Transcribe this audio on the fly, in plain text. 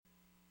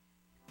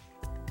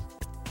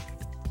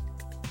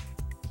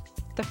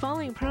The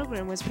following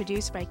program was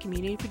produced by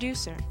Community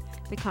Producer.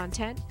 The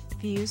content,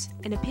 views,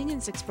 and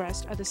opinions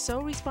expressed are the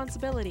sole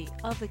responsibility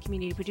of the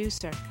Community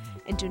Producer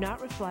and do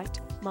not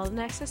reflect Malden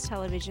Access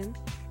Television,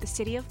 the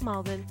City of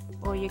Malden,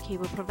 or your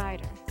cable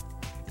provider.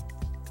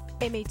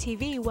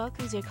 MATV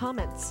welcomes your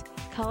comments.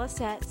 Call us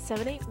at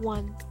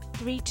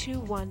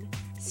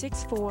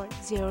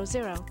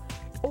 781-321-6400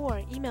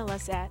 or email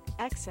us at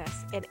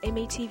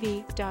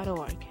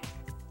access@matv.org.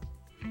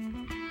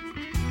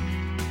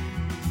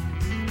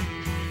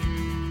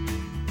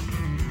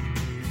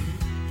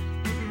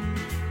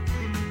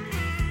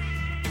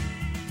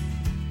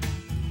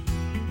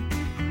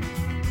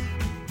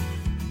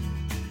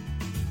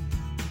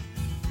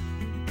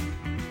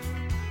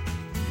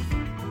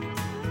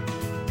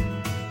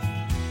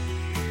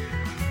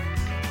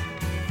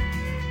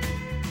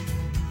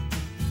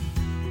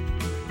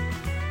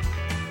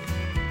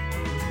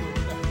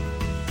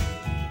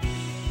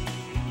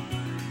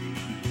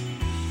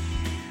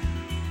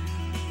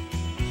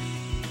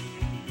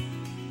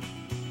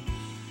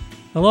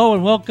 Hello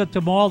and welcome to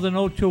Malden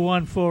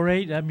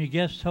 02148. I'm your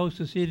guest host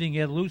this evening,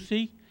 Ed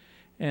Lucy.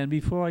 And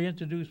before I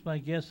introduce my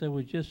guest, I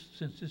would just,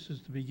 since this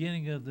is the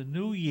beginning of the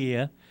new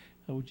year,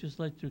 I would just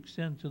like to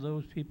extend to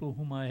those people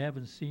whom I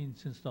haven't seen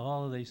since the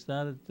holiday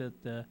started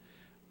that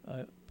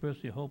I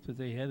personally hope that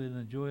they had an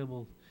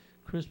enjoyable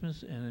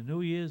Christmas and a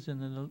New Year's, and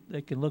then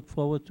they can look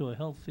forward to a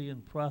healthy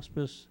and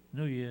prosperous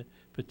New Year,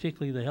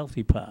 particularly the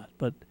healthy part.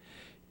 But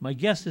my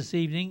guest this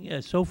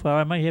evening, so far,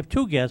 I might have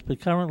two guests,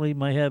 but currently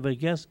I have a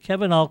guest,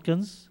 Kevin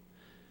Elkins.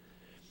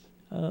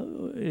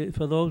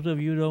 For those of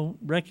you who don't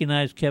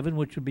recognize Kevin,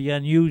 which would be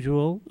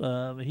unusual,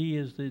 he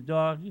is the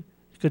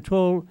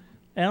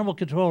animal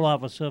control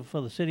officer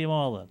for the City of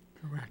Malden.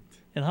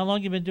 Correct. And how long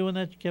have you been doing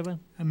that, Kevin?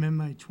 I'm in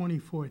my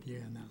 24th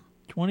year now.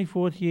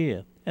 24th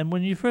year. And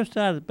when you first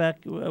started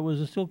back,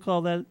 was it still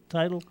called that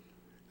title?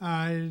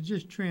 I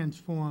just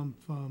transformed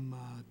from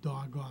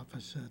dog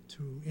officer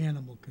to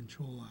animal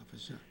control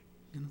officer.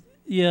 You know?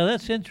 Yeah,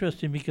 that's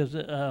interesting because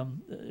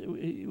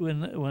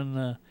when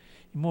in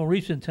more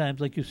recent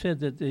times, like you said,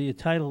 that the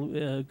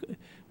title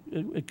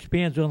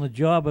expands on the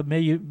job, but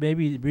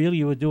maybe really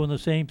you were doing the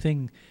same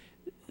thing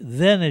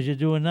then as you're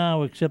doing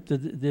now, except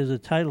that there's a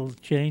title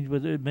change,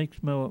 but it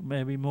makes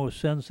maybe more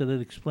sense that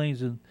it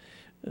explains in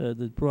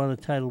the broader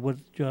title what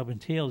the job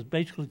entails.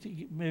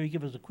 Basically, maybe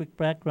give us a quick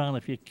background,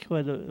 if you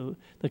could,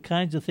 the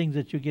kinds of things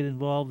that you get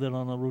involved in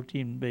on a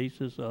routine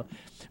basis, or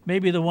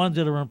maybe the ones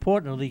that are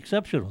important or the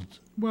exceptions.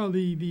 Well,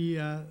 namely,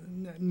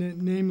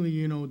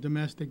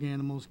 domestic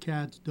animals,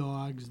 cats,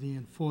 dogs, the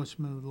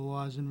enforcement of the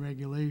laws and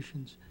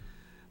regulations.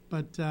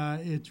 But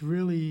it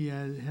really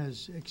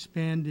has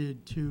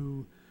expanded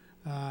to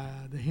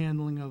the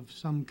handling of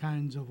some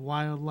kinds of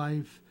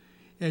wildlife,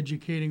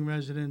 educating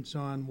residents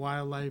on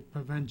wildlife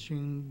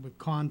prevention with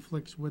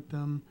conflicts with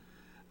them.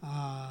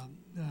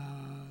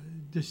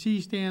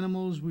 Deceased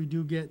animals, we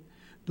do get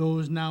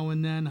those now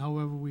and then.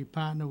 However, we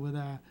partner with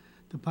our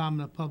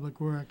Department of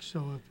Public Works.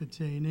 So if it's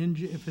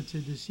a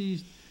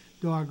deceased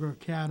dog or a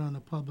cat on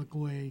a public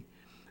way,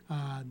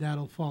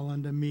 that'll fall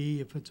under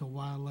me. If it's a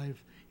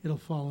wildlife, it'll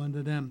fall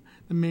under them.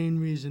 The main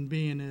reason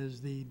being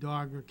is the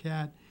dog or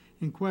cat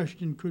in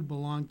question could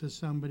belong to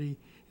somebody,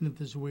 and if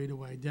there's a way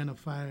to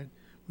identify it,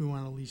 we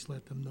want to at least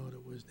let them know that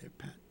it was their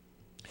pet.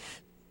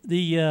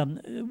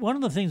 One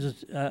of the things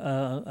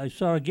that I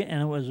saw again,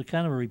 and it was a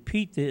kind of a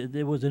repeat,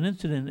 there was an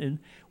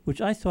incident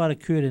which I thought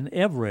occurred in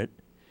Everett.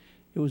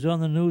 It was on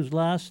the news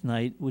last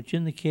night, which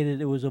indicated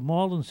it was a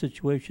Malden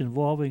situation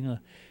involving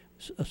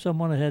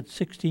someone that had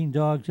 16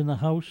 dogs in the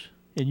house,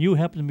 and you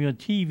happened to be on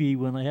TV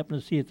when I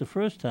happened to see it the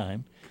first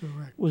time.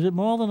 Correct. Was it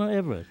Malden or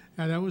Everett?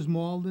 That was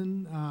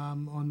Malden,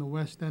 on the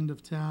west end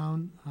of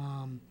town.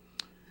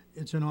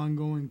 It's an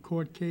ongoing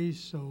court case,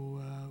 so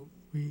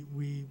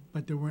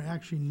but there were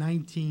actually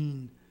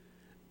 19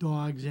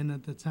 dogs in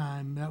at the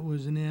time. That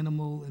was an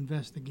animal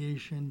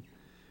investigation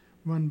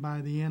run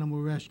by the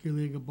Animal Rescue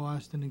League of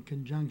Boston in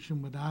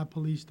conjunction with our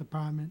police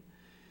department,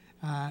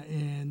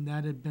 and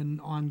that had been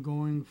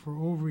ongoing for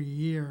over a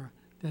year,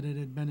 that it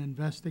had been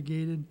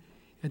investigated.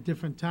 At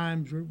different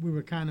times, we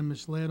were kind of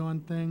misled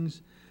on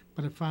things,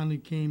 but it finally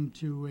came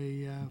to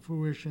a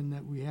fruition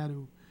that we had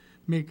to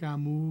make our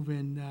move,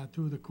 and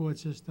through the court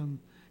system,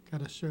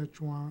 got a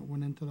search warrant,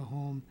 went into the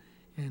home,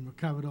 and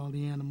recovered all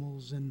the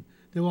animals, and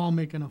they're all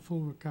making a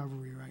full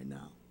recovery right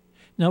now.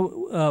 Now,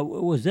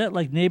 was that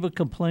like neighbor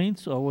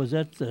complaints, or was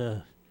that...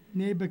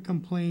 Neighbor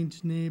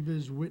complaints,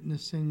 neighbors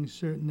witnessing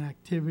certain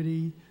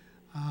activity,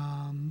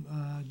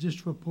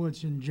 just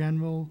reports in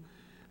general.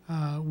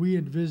 We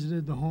had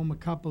visited the home a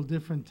couple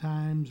different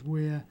times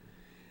where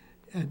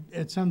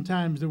at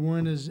sometimes there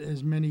weren't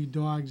as many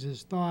dogs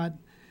as thought.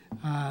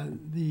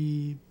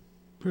 The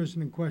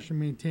person in question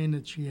maintained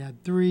that she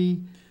had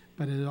 3,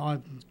 but it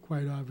was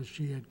quite obvious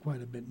she had quite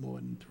a bit more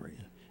than 3.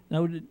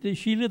 Now, did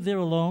she live there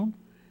alone?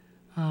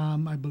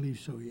 I believe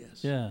so,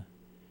 yes. Yeah.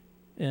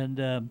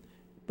 And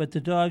but the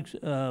dogs,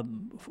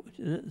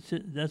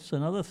 that's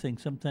another thing.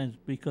 Sometimes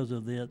because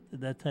of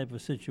that type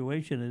of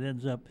situation, it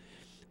ends up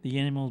the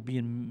animals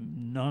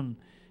being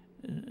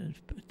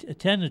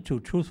attended to,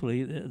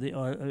 truthfully, and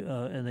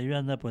they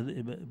end up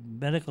with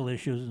medical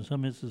issues. In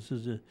some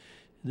instances,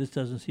 this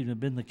doesn't seem to have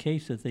been the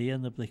case, that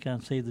they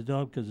can't save the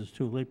dog because it's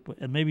too late.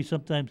 And maybe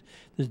sometimes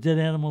there's dead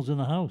animals in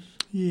the house.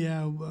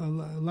 Yeah,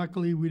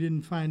 luckily we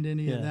didn't find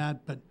any of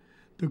that, but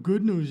the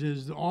good news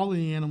is that all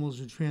the animals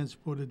were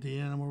transported to the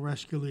Animal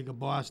Rescue League of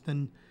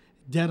Boston,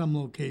 Dedham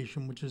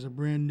location, which is a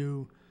brand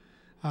new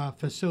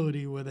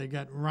facility where they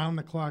got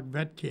round-the-clock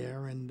vet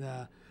care, and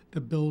the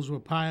bills were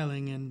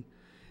piling, and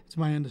it's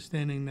my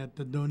understanding that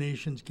the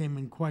donations came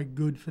in quite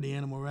good for the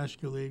Animal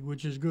Rescue League,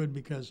 which is good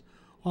because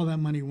all that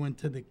money went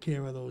to the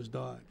care of those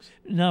dogs.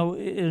 Now,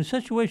 in a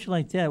situation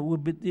like that,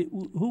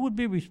 who would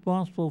be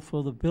responsible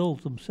for the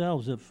bills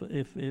themselves if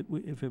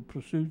it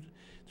pursued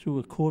through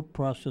a court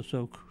process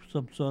or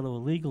some sort of a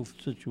legal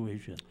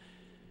situation?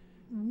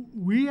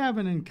 We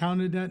haven't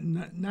encountered that.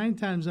 9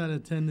 times out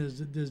of 10,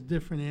 there's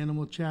different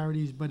animal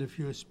charities, but if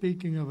you're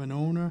speaking of an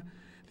owner,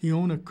 the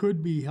owner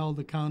could be held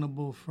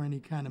accountable for any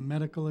kind of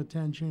medical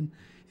attention.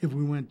 If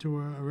we went to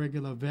a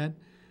regular vet,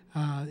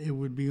 it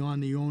would be on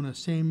the owner.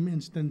 Same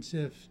instance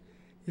if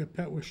your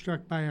pet was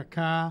struck by a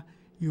car,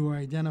 you were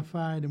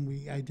identified, and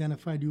we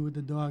identified you with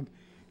the dog,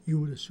 you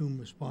would assume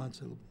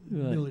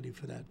responsibility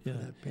for that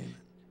payment.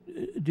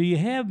 Do you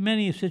have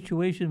many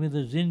situations where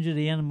there's injured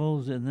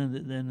animals and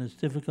then it's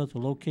difficult to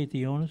locate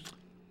the owners?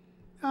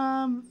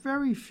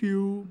 Very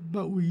few,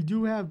 but we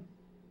do have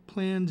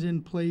plans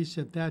in place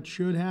if that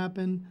should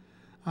happen.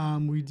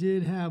 We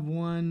did have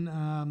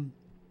one,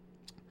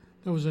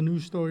 there was a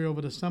news story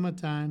over the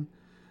summertime,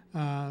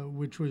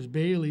 which was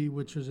Bailey,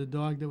 which was a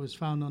dog that was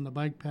found on the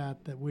bike path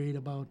that weighed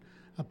about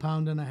 1.5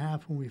 pounds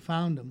when we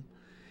found him.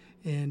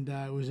 And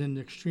it was in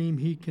extreme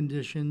heat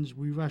conditions.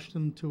 We rushed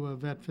him to a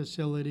vet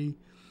facility,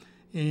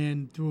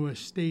 and through a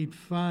state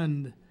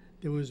fund,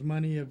 there was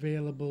money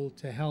available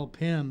to help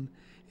him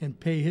and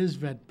pay his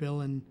vet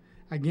bill. And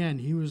again,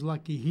 he was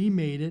lucky he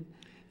made it,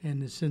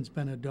 and has since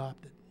been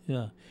adopted.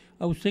 Yeah.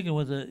 I was thinking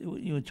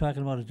you were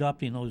talking about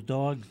adopting those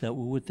dogs that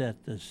were with that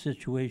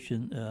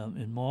situation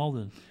in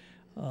Malden.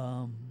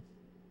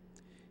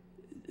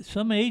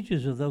 Some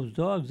ages of those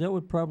dogs, that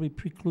would probably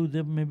preclude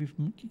them maybe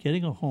from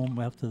getting a home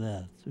after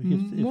that. So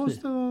most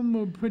of them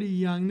were pretty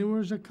young. There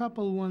was a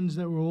couple ones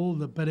that were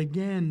older. But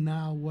again,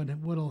 now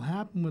what'll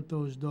happen with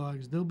those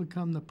dogs, they'll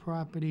become the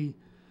property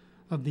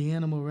of the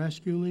Animal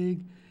Rescue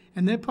League.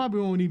 And they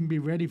probably won't even be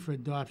ready for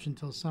adoption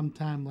until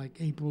sometime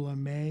like April or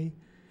May.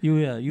 You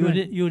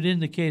had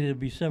indicated it'd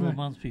be several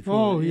months before.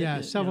 Oh,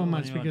 yeah, several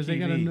months because they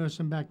got to nurse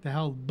them back to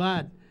health.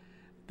 But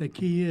the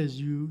key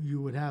is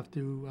you would have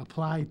to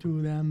apply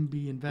through them,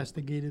 be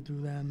investigated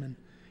through them, and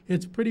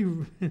it's pretty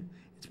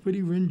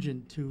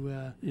stringent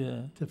to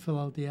fill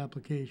out the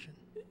application.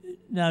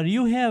 Now, do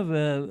you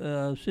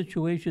have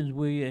situations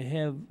where you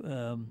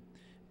have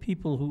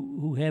people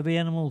who have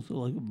animals,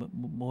 like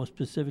more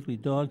specifically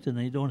dogs, and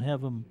they don't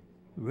have them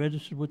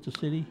registered with the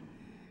city?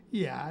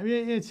 Yeah, I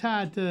mean, it's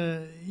hard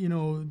to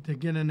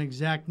get an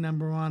exact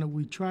number on it.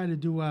 We try to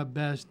do our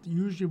best.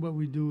 Usually what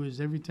we do is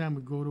every time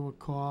we go to a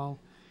call,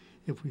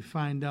 if we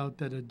find out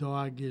that a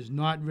dog is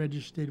not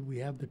registered, we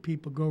have the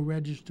people go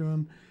register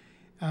them.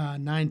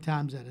 9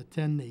 times out of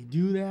 10, they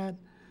do that.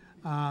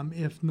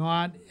 If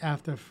not,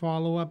 after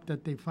follow-up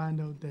that they find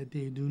out that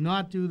they do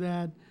not do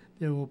that,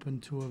 they're open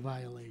to a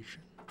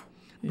violation.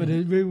 But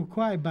it's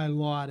required by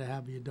law to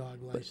have your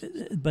dog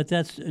licensed. But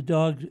that's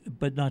dogs,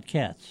 but not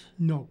cats.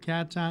 No,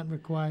 cats aren't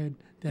required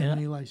to have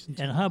any license.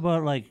 And how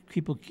about like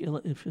people?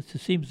 If it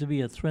seems to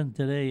be a trend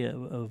today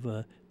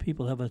of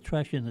people have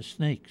attraction to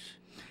snakes.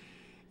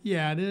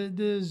 Yeah,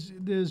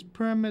 there's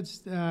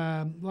permits,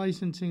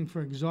 licensing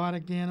for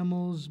exotic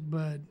animals,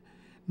 but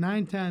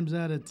 9 times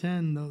out of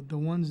 10, the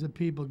ones that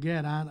people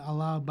get aren't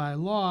allowed by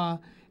law,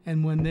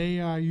 and when they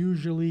are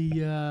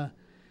usually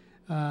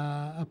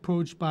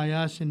approached by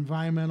us,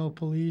 environmental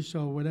police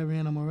or whatever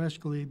Animal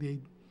Rescue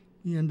League,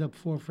 you end up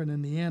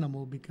forfeiting the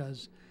animal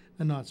because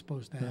they're not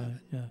supposed to have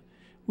it. Yeah.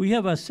 We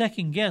have a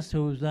second guest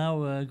who is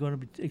now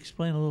going to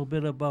explain a little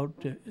bit about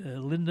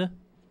Linda.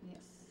 Yes.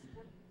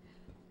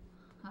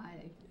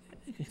 Hi.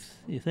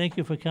 Thank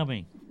you for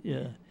coming.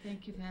 Yeah.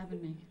 Thank you for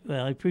having me.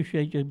 Well, I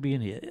appreciate you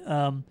being here.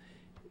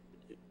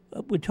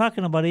 We're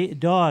talking about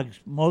dogs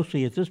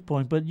mostly at this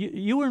point, but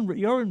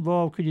you're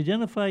involved. Could you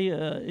identify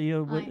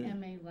your? I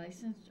am a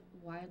licensed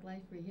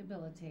wildlife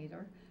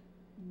rehabilitator.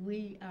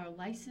 We are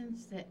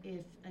licensed that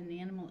if an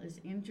animal is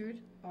injured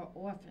or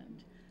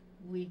orphaned,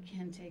 we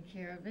can take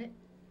care of it,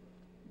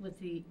 with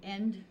the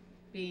end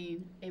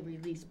being a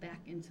release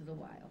back into the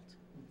wild.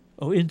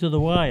 Oh, into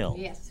the wild.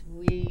 Yes,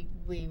 we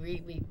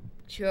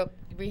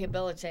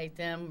rehabilitate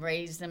them,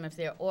 raise them if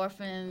they're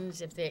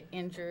orphans. If they're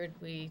injured,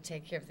 we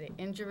take care of their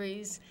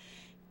injuries.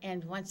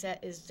 And once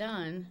that is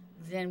done,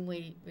 then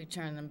we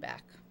return them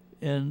back.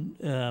 And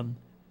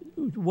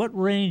what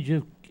range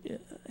of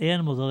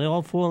animals? Are they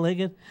all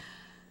four-legged?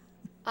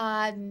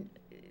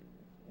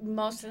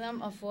 Most of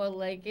them are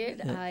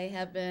four-legged. Yeah. I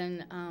have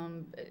been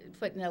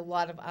putting a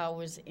lot of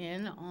hours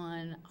in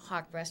on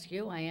hawk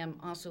rescue. I am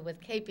also with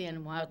Cape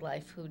Ann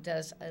Wildlife, who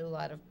does a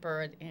lot of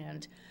bird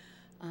and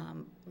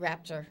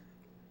raptor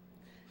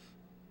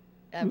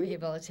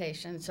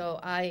rehabilitation. So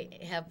I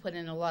have put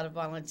in a lot of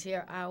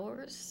volunteer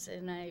hours,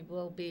 and I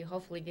will be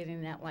hopefully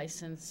getting that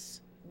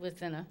license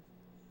within a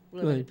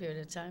limited period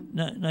of time.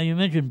 Now you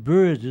mentioned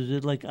birds. Is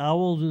it like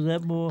owls? Is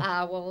that more?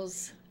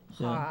 Owls,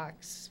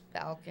 hawks,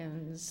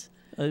 falcons.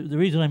 The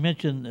reason I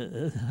mentioned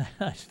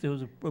there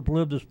was a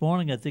blurb this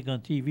morning, I think,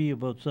 on TV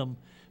about some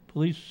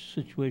police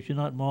situation,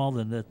 not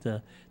Malden,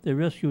 that they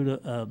rescued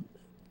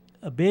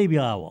a baby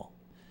owl,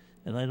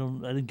 and I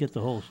didn't get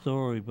the whole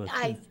story, but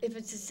If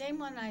it's the same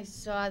one I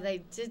saw, they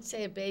did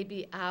say a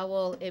baby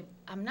owl.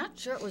 I'm not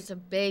sure it was a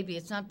baby.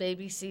 It's not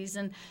baby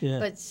season,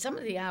 but some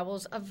of the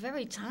owls are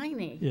very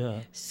tiny. Yeah.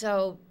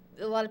 So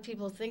a lot of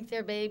people think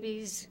they're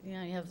babies. You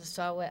know, you have the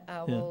saw-whet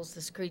owls,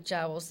 the screech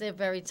owls. They're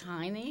very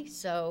tiny.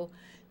 So.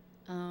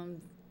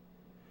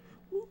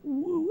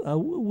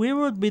 Where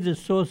would be the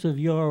source of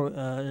your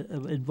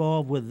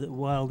involved with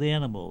wild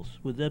animals?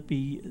 Would that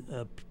be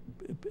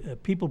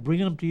people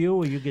bringing them to you,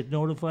 or you get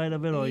notified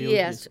of it? Or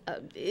yes,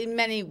 in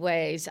many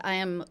ways. I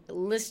am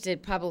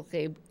listed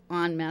publicly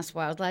on Mass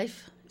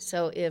Wildlife.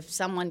 So if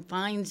someone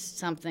finds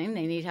something,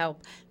 they need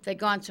help, they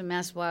go onto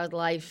Mass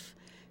Wildlife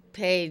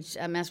page,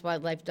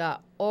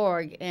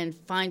 masswildlife.org, and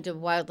find a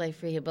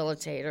wildlife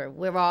rehabilitator.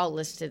 We're all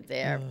listed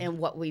there and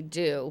what we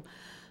do.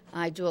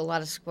 I do a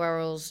lot of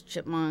squirrels,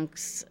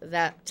 chipmunks,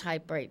 that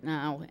type right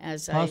now.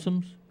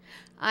 Possums?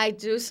 I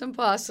do some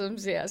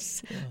possums,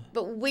 yes. Yeah.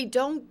 But we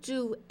don't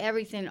do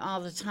everything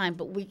all the time,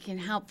 but we can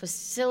help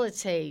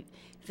facilitate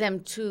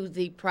them to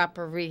the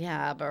proper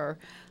rehab. Or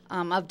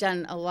I've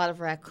done a lot of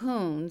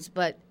raccoons,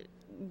 but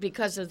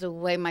because of the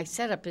way my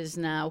setup is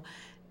now,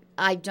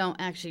 I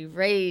don't actually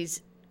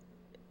raise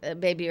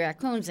baby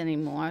raccoons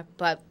anymore,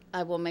 but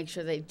I will make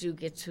sure they do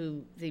get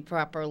to the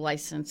proper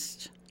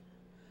licensed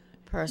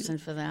person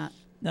for that.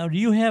 Now, do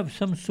you have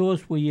some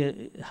source where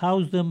you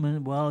house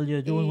them while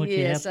you're doing what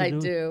you have to do? Yes, I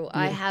do. Yeah.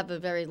 I have a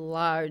very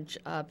large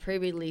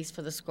pre-release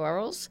for the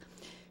squirrels,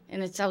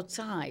 and it's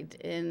outside,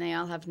 and they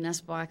all have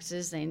nest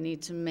boxes. They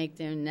need to make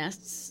their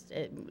nests,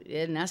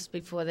 a nest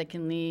before they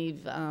can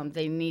leave.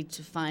 They need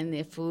to find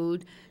their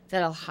food.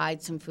 That'll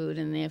hide some food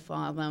in there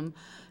for them.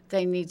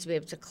 They need to be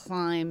able to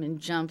climb and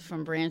jump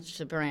from branch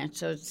to branch,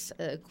 so it's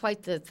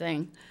quite the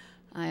thing.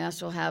 I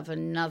also have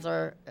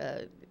another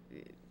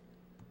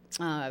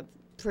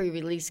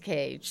pre-release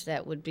cage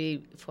that would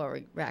be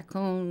for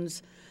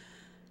raccoons.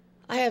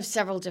 I have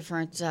several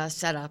different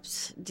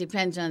setups,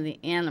 depends on the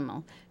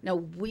animal. Now,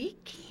 we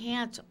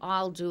can't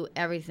all do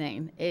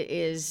everything. It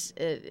is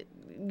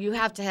you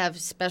have to have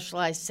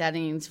specialized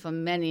settings for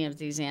many of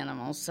these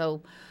animals.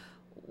 So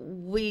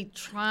we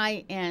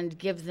try and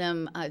give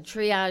them,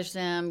 triage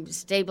them,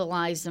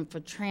 stabilize them for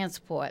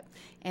transport,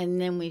 and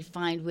then we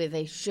find where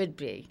they should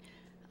be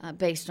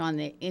based on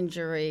their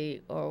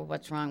injury or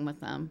what's wrong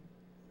with them.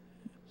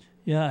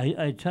 Yeah,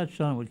 I touched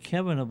on with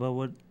Kevin about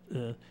what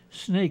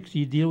snakes. Do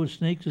you deal with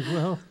snakes as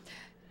well?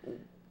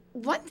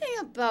 One thing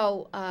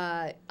about,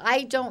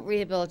 I don't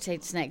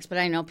rehabilitate snakes, but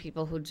I know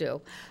people who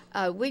do.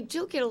 We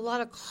do get a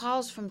lot of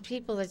calls from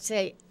people that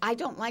say, I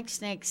don't like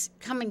snakes,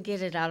 come and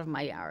get it out of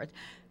my yard.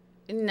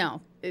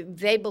 No,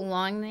 they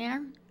belong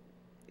there.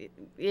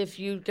 If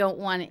you don't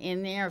want it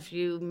in there, if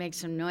you make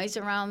some noise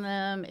around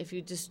them, if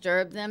you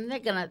disturb them, they're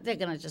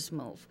gonna just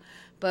move.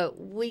 But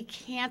we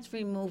can't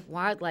remove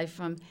wildlife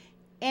from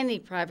any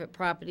private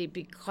property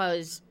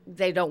because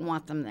they don't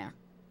want them there.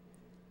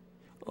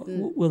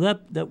 Well, that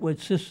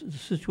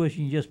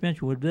situation you just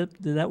mentioned,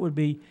 that would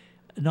be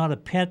not a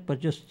pet, but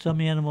just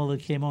some animal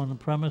that came on the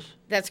premise?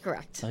 That's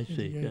correct. I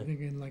see. You're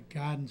thinking like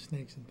garden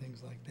snakes and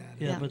things like that.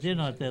 Yeah, but they're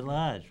not that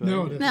large, right?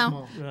 No, they're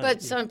small. Right.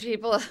 But some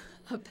people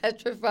are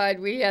petrified.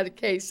 We had a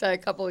case a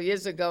couple of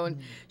years ago, and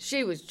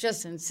she was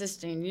just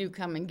insisting, you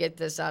come and get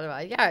this out of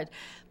our yard.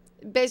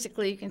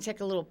 Basically, you can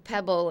take a little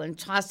pebble and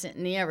toss it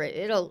near it.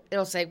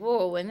 It'll say,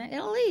 whoa, and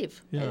it'll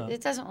leave. Yeah.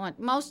 It doesn't want,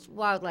 most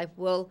wildlife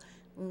will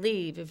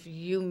leave if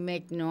you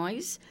make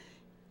noise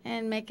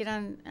and make it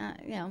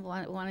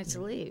want it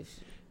to leave.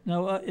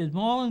 Now, is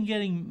Malden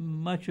getting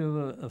much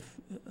of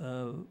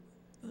a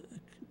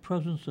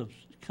presence of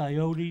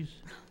coyotes?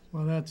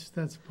 Well,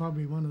 that's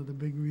probably one of the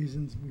big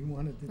reasons we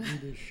wanted to do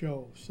this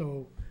show.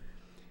 So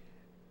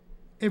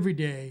every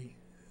day,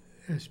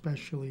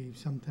 especially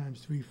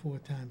sometimes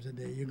 3-4 times a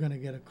day, you're going to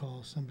get a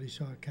call, somebody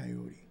saw a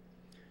coyote.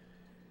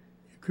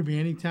 It could be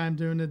any time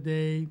during the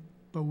day,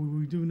 but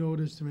we do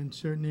notice them in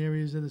certain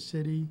areas of the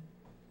city,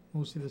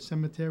 mostly the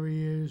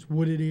cemetery areas,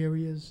 wooded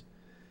areas.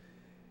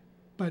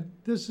 But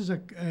this is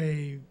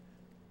a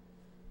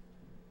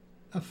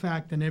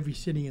fact in every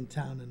city and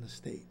town in the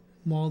state.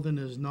 Malden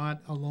is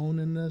not alone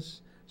in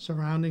this.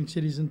 Surrounding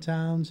cities and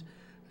towns,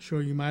 I'm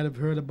sure you might have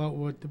heard about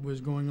what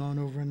was going on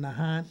over in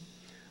Nahant,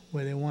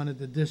 where they wanted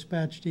to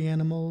dispatch the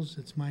animals.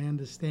 It's my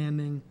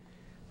understanding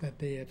that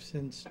they have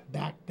since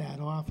backed that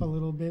off a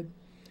little bit.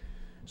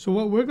 So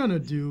what we're going to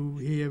do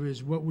here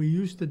is what we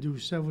used to do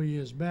several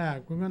years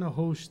back. We're going to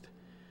host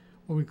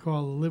what we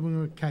call the Living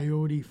with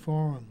Coyote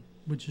Forum,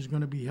 which is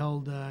going to be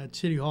held at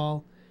City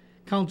Hall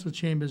Council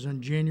Chambers on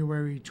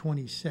January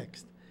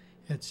 26th.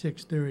 at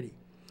 6:30.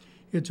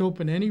 It's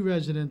open to any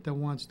resident that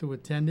wants to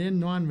attend and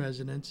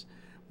non-residents.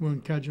 We're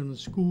encouraging the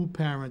school,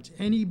 parents,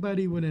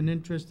 anybody with an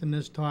interest in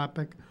this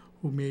topic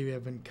who may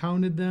have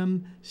encountered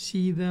them,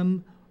 see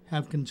them,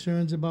 have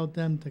concerns about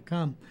them to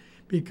come.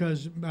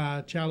 Because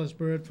Chalice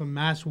Bird from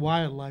Mass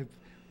Wildlife,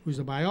 who's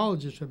a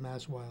biologist from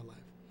Mass Wildlife,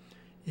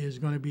 is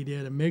going to be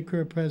there to make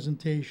her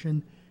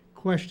presentation,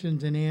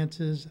 questions and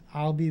answers.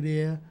 I'll be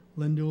there.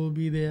 Linda will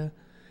be there.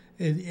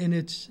 And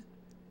it's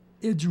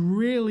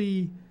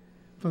really,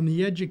 from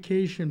the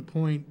education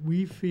point,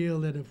 we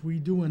feel that if we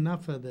do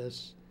enough of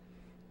this,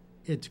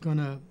 it's going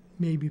to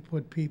maybe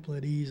put people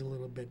at ease a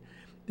little bit.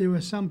 There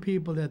are some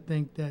people that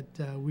think that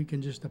we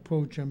can just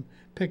approach them,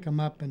 pick them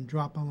up, and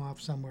drop them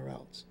off somewhere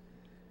else.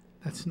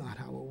 That's not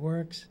how it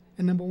works.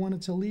 And number one,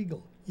 it's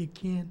illegal. You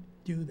can't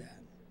do that.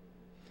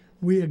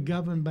 We are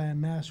governed by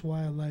Mass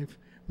Wildlife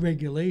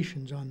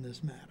regulations on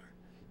this matter.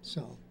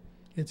 So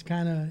it's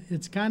kind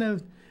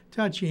of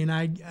touchy, and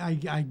I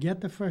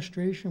get the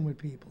frustration with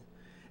people.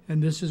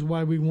 And this is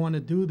why we want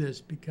to do this,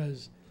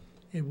 because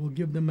it will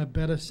give them a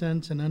better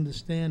sense and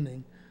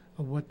understanding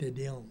of what they're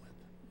dealing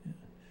with.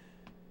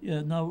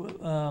 Yeah,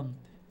 no,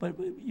 but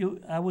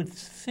I would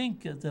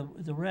think that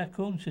the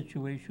raccoon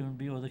situation would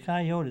be, or the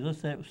coyote, let's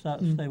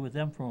stay with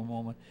them for a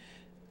moment.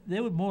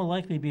 They would more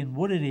likely be in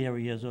wooded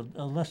areas or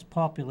a less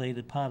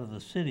populated part of the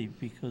city,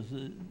 because,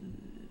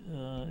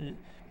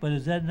 but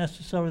is that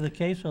necessarily the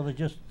case, or it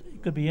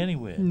could be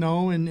anywhere?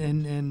 No, and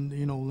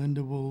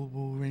Linda will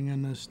ring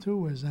on this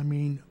too,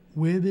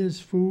 where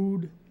there's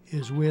food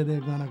is where they're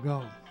going to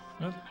go.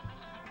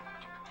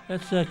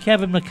 That's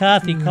Kevin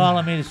McCarthy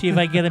calling me to see if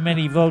I get him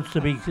any votes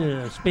to be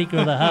Speaker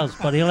of the House,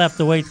 but he'll have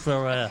to wait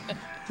for...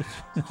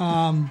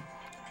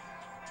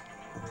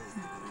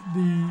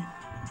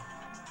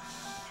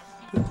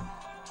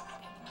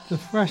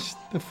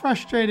 The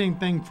frustrating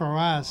thing for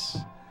us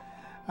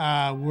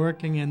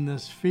working in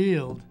this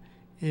field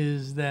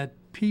is that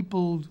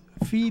people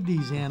feed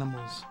these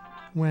animals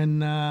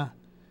when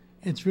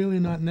it's really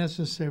not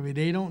necessary.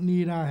 They don't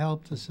need our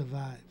help to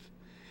survive.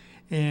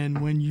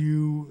 And when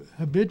you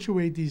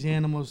habituate these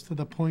animals to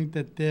the point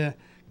that they're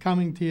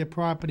coming to your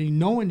property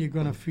knowing you're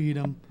going to feed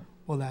them,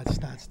 well, that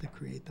starts to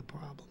create the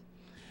problem.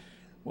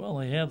 Well,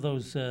 they have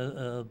those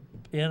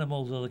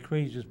animals or the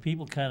craziest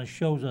people kind of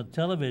shows on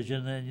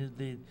television,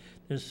 and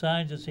there's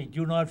signs that say,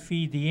 do not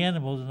feed the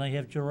animals, and they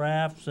have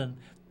giraffes and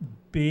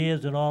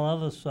bears and all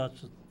other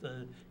sorts of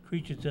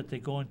creatures that they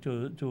go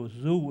into a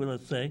zoo,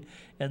 let's say,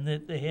 and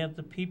they have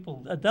the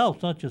people,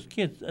 adults, not just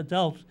kids,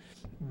 adults,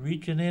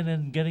 reaching in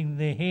and getting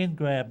their hand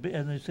grabbed,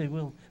 and they say,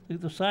 well,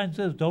 the sign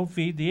says don't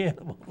feed the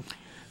animals.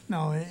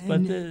 No,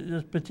 but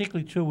it's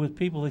particularly true with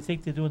people. They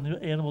think they're doing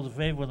the animals a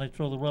favor when they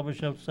throw the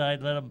rubbish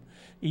outside, let them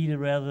eat it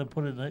rather than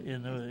put it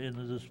in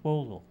the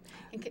disposal.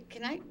 And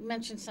can I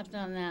mention something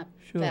on that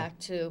Sure. back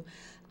too?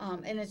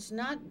 And it's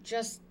not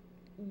just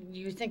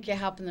you think you're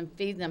helping them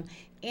feed them.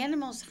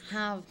 Animals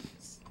have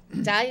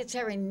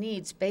dietary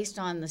needs based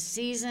on the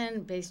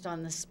season, based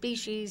on the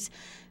species.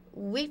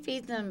 We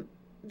feed them.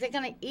 They're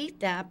going to eat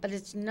that, but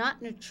it's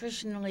not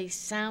nutritionally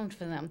sound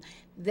for them.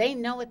 They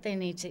know what they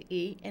need to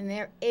eat, and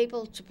they're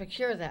able to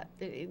procure that.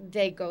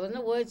 They go in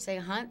the woods, they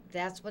hunt,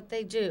 that's what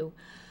they do.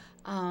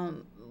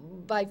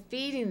 By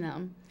feeding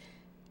them,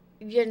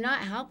 you're not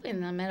helping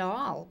them at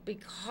all,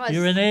 because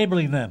you're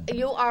enabling them.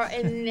 You are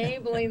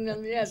enabling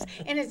them, yes.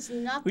 And it's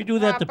not we do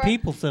that to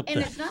people sometimes.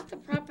 And it's not the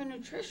proper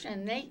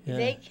nutrition.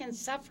 They can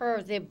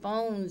suffer their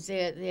bones,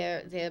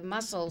 their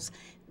muscles.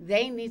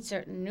 They need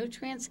certain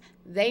nutrients.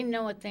 They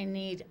know what they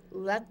need.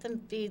 Let them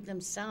feed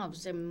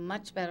themselves. They're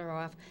much better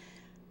off.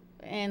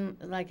 And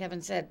like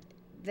Evan said,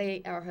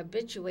 they are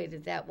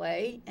habituated that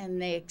way,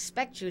 and they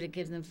expect you to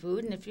give them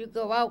food. And if you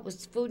go out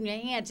with food in your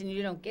hands and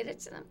you don't get it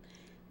to them,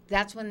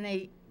 that's when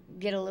they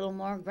get a little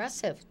more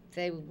aggressive.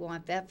 They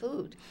want that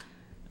food.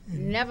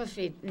 Never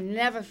feed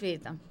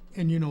them.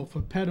 And,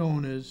 for pet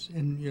owners,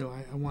 and,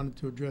 I wanted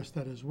to address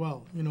that as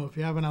well. If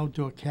you have an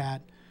outdoor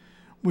cat,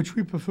 which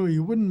we prefer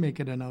you wouldn't make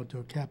it an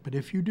outdoor cat, but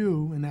if you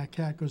do, and that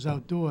cat goes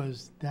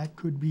outdoors, that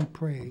could be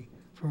prey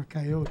for a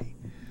coyote.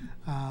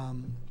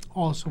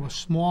 Also, a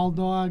small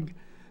dog.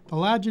 The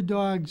larger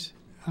dogs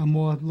are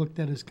more looked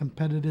at as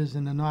competitors,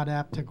 and they're not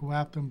apt to go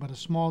after them. But a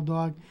small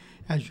dog,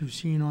 as you've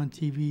seen on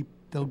TV,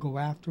 they'll go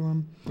after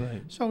them.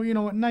 Right. So,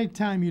 at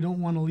nighttime, you don't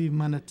want to leave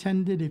them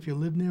unattended. If you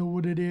live near a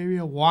wooded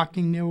area,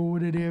 walking near a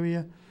wooded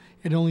area,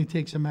 it only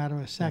takes a matter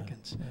of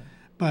seconds. Yeah.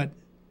 But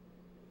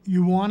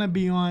you want to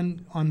be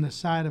on the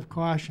side of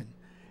caution.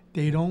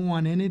 They don't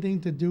want anything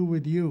to do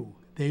with you.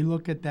 They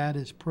look at that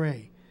as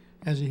prey.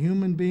 As a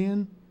human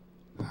being,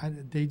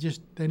 they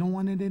don't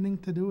want anything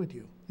to do with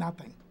you.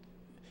 Nothing.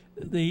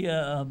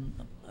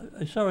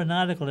 I saw an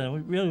article, and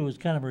it really was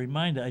kind of a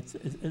reminder,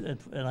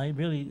 and I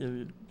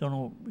really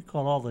don't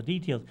recall all the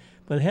details,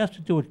 but it has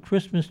to do with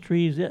Christmas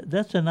trees.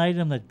 That's an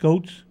item that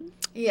goats...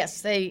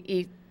 Yes, they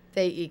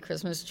eat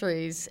Christmas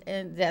trees,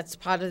 and that's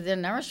part of their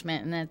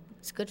nourishment, and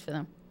that's good for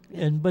them.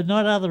 But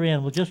not other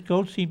animals. Just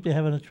goats seem to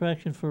have an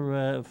attraction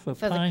for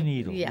pine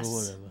needles or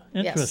whatever.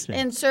 Interesting.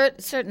 And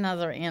certain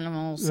other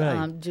animals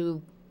Right.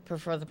 do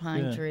prefer the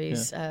pine Yeah,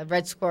 trees.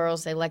 Red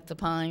squirrels, they like the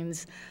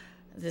pines.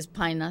 There's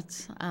pine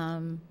nuts.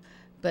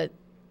 But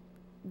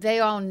they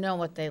all know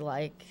what they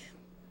like.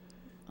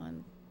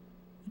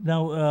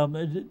 Now,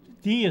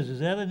 deers, is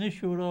that an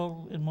issue at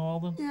all in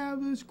Malden? Yeah,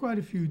 there's quite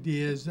a few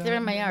deers. They're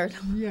in my yard.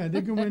 Yeah,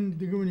 they go in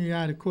your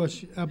yard, of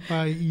course, up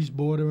by East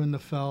Border and the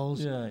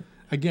Fells. Yeah.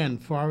 Again,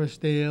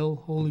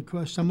 Forestdale, Holy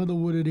Cross, some of the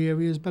wooded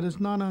areas, but it's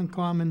not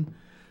uncommon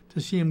to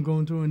see them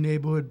going through a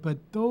neighborhood. But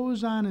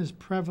those aren't as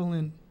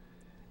prevalent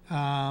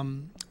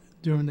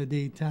during the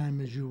daytime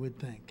as you would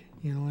think.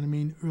 You know what I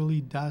mean? Early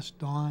dusk,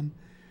 dawn,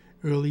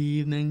 early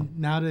evening.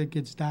 Now that it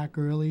gets dark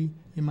early,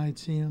 you might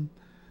see them.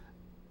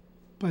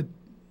 But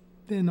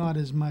they're not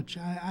as much.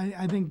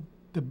 I think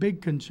the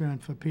big concern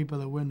for people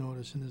that we're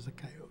noticing is the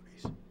coyotes.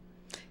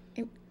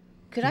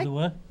 Could Is I it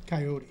what?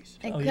 Coyotes.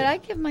 And Oh, could yeah. I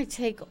give my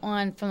take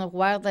on from the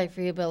wildlife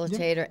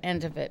rehabilitator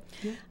end of it?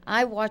 Yeah.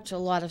 I watch a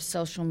lot of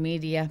social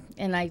media,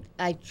 and I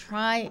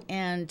try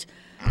and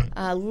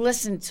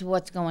listen to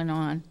what's going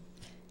on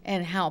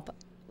and help.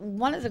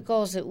 One of the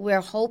goals that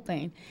we're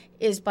hoping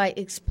is by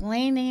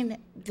explaining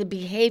the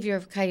behavior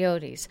of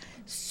coyotes,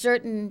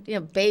 certain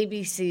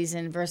baby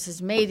season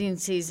versus mating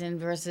season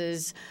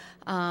versus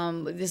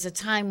there's a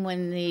time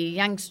when the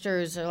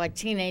youngsters are like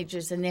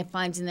teenagers and they're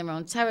finding their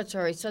own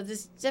territory. So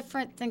there's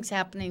different things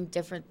happening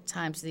different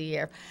times of the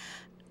year.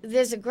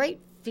 There's a great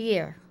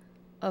fear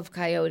of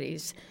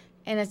coyotes,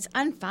 and it's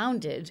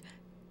unfounded.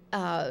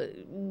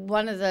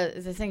 One of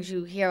the things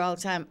you hear all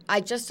the time,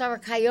 I just saw a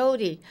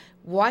coyote.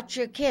 Watch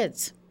your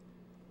kids.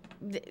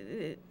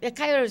 The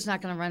coyote is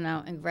not going to run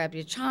out and grab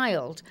your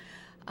child.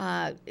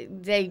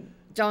 They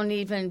don't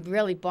even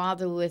really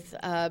bother with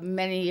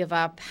many of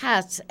our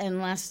pets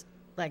unless,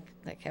 like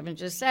Kevin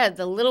just said,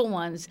 the little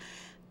ones,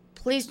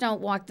 please don't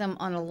walk them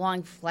on a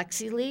long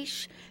flexi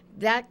leash.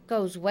 That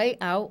goes way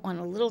out on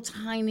a little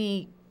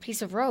tiny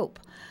piece of rope.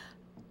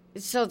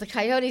 So the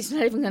coyote's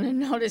not even going to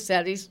notice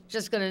that. He's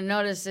just going to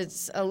notice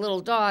it's a little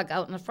dog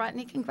out in the front, and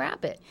he can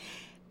grab it.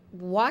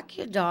 Walk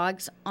your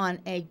dogs on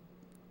a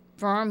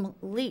firm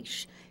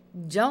leash.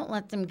 Don't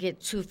let them get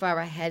too far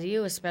ahead of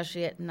you,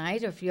 especially at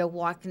night, or if you're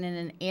walking in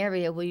an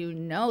area where you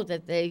know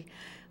that they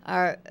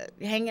are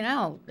hanging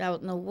out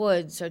in the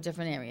woods or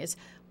different areas.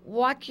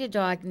 Walk your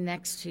dog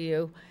next to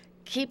you.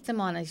 Keep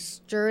them on a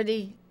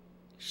sturdy,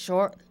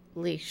 short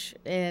leash.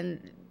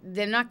 And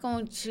they're not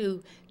going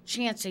to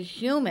chance a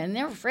human.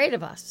 They're afraid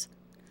of us.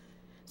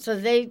 So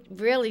they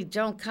really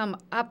don't come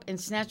up and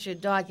snatch your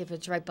dog if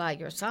it's right by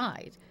your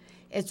side.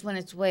 It's when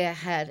it's way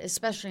ahead,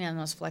 especially on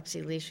those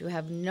flexi leash. You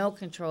have no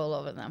control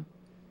over them.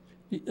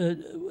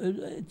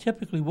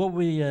 Typically, what would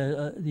be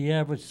the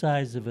average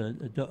size of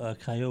a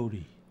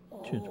coyote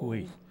should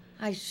weigh?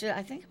 I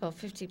think about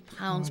 50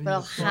 pounds, 40 but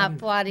a to hot 40,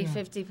 body, yeah.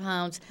 50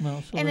 pounds.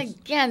 Well, so And that's-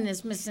 again,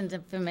 this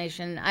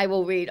misinformation. I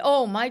will read,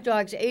 oh, my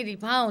dog's 80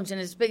 pounds and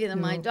it's bigger than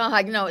my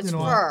dog. No, it's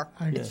fur.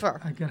 It's fur.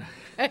 I got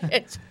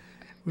It's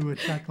We were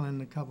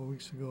chuckling a couple of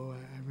weeks ago.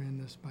 I ran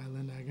this by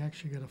Linda. I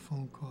actually got a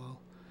phone call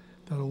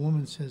that a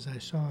woman says, I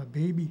saw a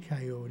baby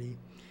coyote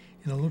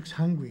and it looks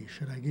hungry.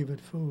 Should I give it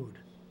food?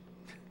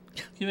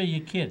 Give it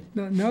your kid.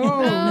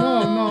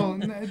 No.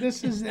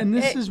 This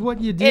is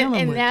what you're dealing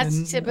and with.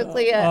 that's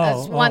typically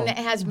one that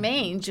has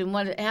mange, and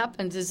what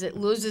happens is it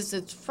loses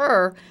its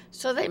fur,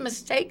 so they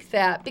mistake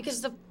that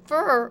because the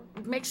fur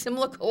makes them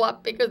look a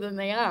lot bigger than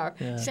they are.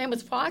 Yeah. Same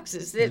with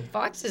foxes.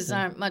 Foxes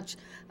are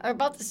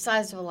about the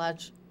size of a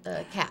large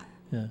cat.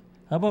 Yeah.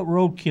 How about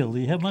roadkill? Do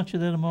you have much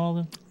of that in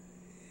Malden?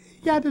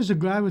 Yeah,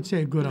 I would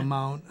say a good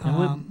amount.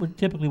 And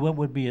typically, what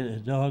would be a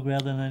dog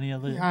rather than any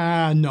other?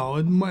 No,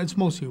 it's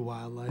mostly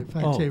wildlife.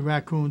 I'd say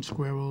raccoons,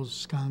 squirrels,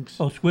 skunks.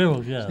 Oh,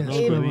 squirrels, yeah. Yeah, Those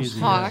squirrels, are easy.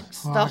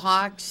 Hawks, yeah. the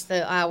hawks,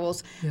 the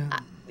owls.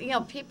 Yeah.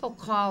 People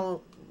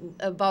call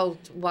about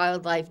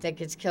wildlife that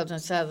gets killed on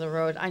the side of the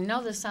road. I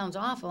know this sounds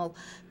awful,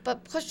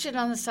 but push it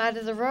on the side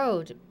of the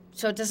road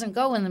so it doesn't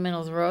go in the middle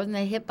of the road, and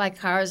they hit by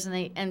cars and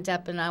they end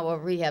up in our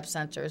rehab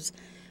centers.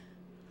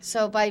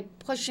 So by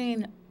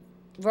pushing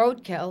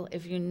roadkill,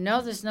 if you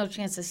know there's no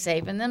chance of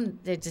saving them,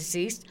 they're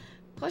deceased,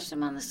 push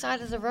them on the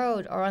side of the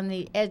road or on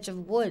the edge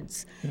of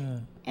woods. Yeah.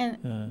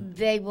 And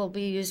they will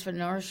be used for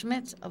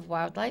nourishment of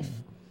wildlife.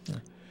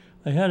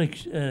 I had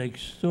a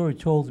story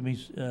told to me,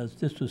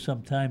 this was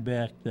some time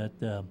back,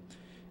 that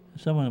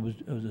someone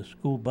was a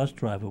school bus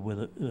driver with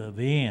a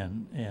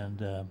van,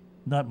 and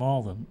not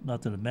Malden,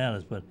 not that it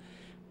matters, but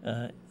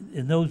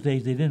in those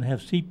days they didn't have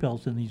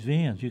seatbelts in these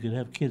vans. You could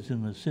have kids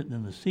sitting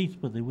in the seats,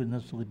 but they wouldn't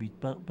necessarily be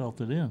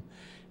belted in.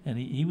 And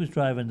he was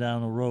driving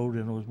down the road,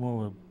 and it was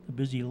more of a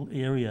busy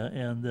area,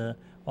 and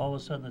all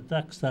of a sudden the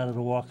duck started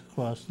to walk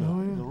across the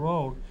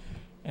road.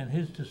 And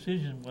his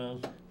decision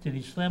was, did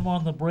he slam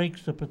on the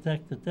brakes to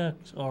protect the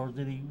ducks, or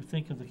did he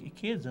think of the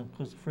kids? And of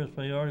course, the first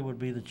priority would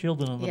be the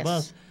children on the Yes.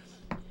 bus.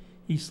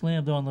 He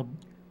slammed on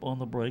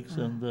the brakes,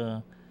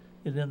 and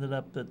it ended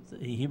up that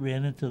he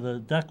ran into the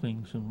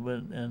ducklings.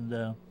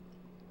 And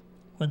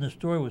when the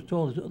story was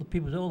told, the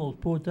people said, "Oh, those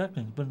poor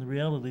ducklings," but in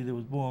reality, there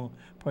was more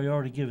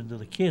priority given to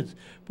the kids.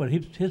 But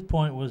his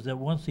point was that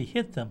once he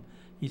hit them,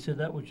 he said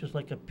that was just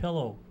like a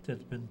pillow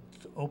that's been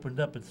opened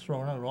up and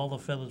thrown out. All the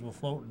feathers were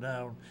floating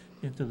down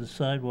into the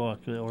sidewalk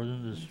or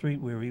into the street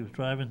where he was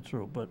driving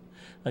through. But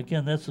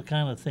again, that's the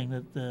kind of thing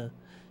that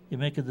you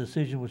make a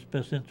decision with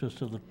best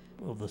interest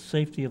of the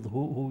safety of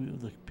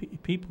the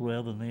people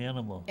rather than the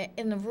animal.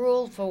 And the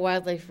rule for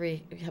wildlife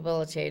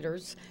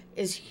rehabilitators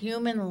is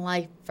human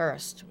life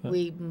first.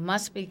 We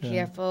must be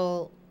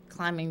careful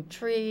climbing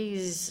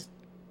trees,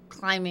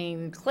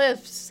 climbing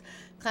cliffs,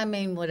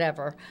 climbing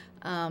whatever,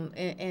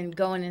 and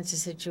going into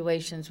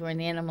situations where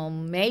an animal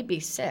may be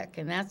sick.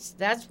 And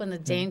that's when the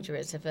danger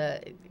is. If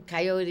a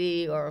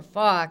coyote or a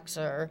fox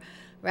or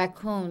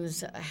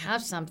raccoons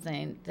have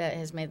something that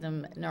has made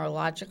them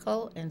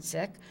neurological and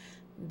sick,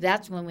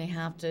 that's when we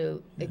have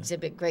to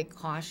exhibit great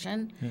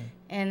caution.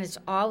 And it's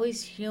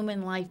always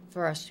human life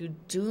first. You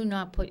do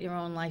not put your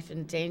own life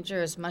in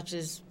danger as much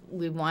as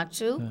we want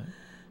to.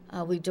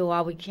 We do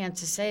all we can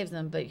to save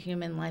them, but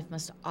human life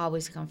must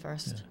always come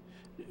first.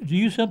 Do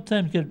you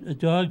sometimes get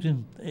dogs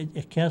and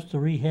cats to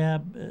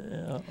rehab?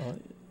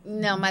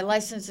 No, my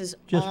license is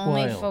just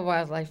only wild. for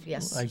wildlife,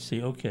 yes. I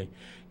see, okay.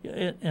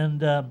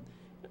 And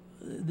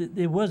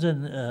there was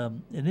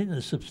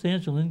a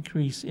substantial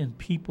increase in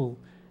people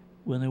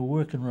when they were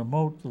working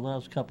remote the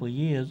last couple of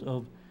years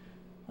of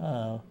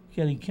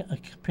getting a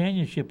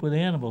companionship with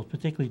animals,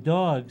 particularly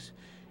dogs.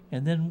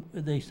 And then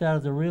they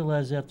started to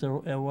realize after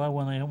a while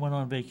when they went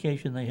on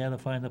vacation, they had to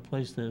find a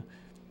place to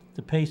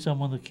pay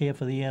someone to care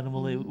for the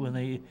animal. When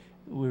they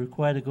were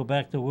required to go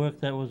back to work,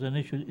 that was an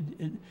issue.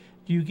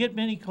 Do you get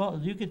many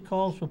calls? Do you get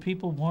calls for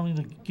people wanting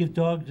to give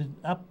dogs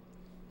up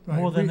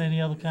more than any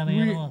other kind of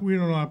animal? We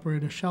don't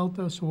operate a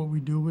shelter, so what we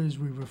do is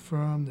we refer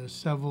them to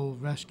several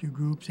rescue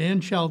groups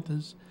and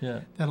shelters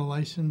that are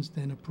licensed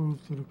and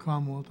approved through the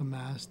Commonwealth of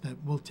Mass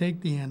that will take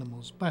the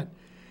animals. But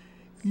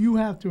you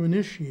have to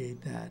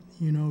initiate that.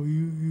 You know,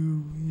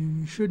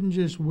 you shouldn't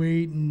just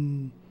wait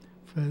and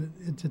for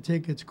it to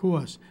take its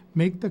course.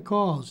 Make the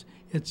calls.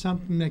 It's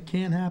something that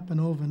can't happen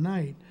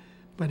overnight,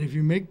 but if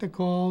you make the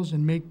calls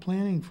and make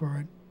planning for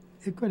it,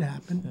 it could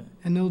happen,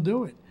 and they'll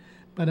do it.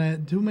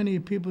 But too many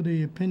people,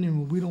 the opinion,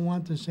 well, we don't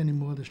want this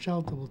anymore, the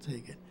shelter will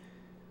take it.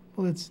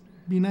 Well, it's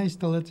be nice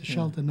to let the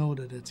shelter know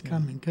that it's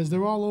coming, because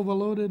they're all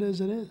overloaded as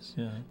it is.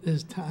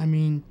 There's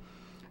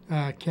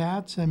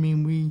cats,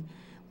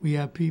 we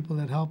have people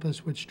that help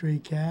us with stray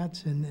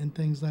cats and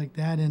things like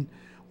that, and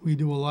we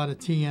do a lot of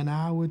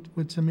TNR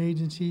with some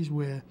agencies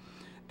where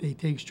they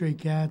take stray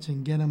cats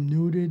and get them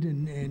neutered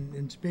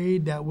and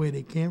spayed. That way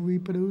they can't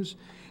reproduce.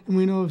 And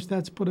we know if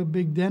that's put a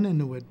big dent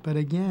into it. But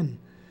again,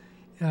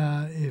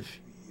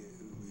 if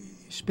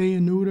spay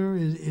and neuter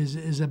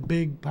is a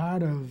big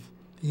part of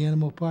the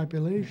animal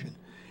population.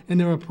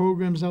 And there are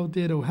programs out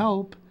there to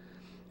help.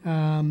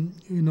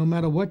 No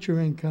matter what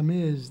your income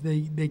is,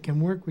 they can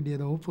work with you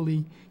to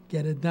hopefully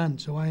get it done.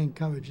 So I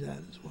encourage that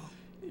as well.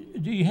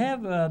 Do you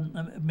have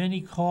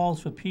many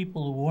calls for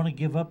people who want to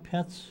give up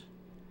pets,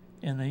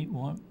 and they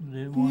want,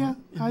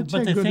 I'd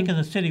but say they think in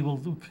the city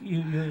will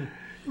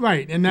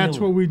right, and that's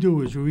what we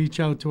do is we reach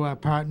out to our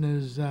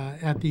partners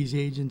at these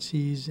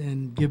agencies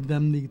and give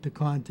them the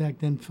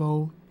contact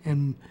info,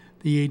 and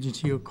the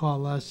agency will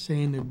call us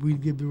saying that we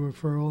give the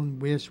referral,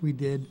 and yes, we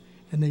did,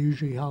 and they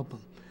usually help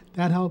them.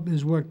 That help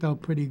has worked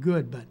out pretty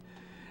good, but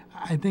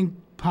I think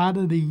part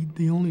of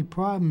the only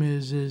problem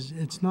is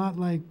it's not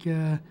like.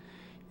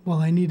 Well,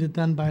 I need it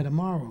done by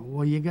tomorrow.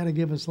 Well, you got to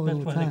give us a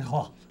little time. That's why they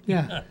call.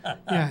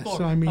 Yeah.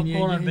 So I'm going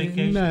on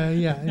vacation.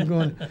 I'm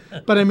going.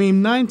 But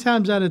 9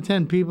 times out of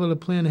 10, people that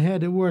plan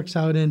ahead, it works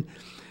out. And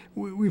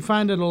we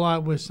find it a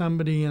lot where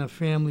somebody in a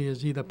family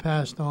has either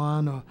passed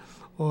on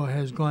or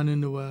has gone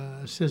into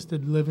a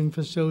assisted living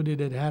facility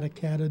that had a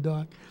cat or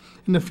dog,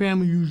 and the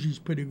family usually is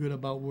pretty good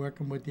about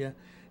working with you,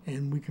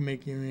 and we can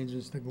make the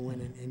arrangements to go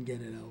in and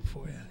get it out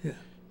for you. Yeah.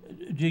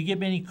 Do you get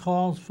many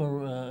calls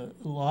for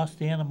lost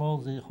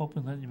animals,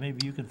 hoping that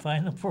maybe you can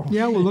find them for them?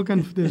 Yeah, we're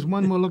looking. There's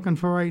one we're looking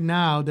for right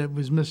now that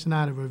was missing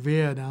out of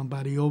Revere down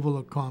by the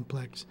Overlook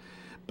complex.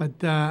 But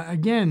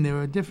again, there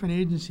are different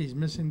agencies.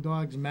 Missing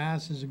Dogs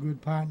Mass is a good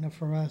partner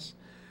for us,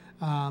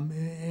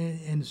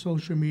 and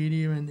social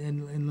media,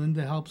 and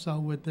Linda helps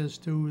out with this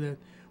too. That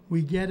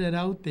we get it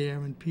out there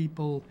and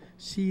people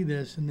see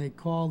this and they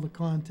call the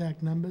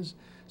contact numbers.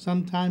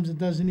 Sometimes it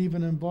doesn't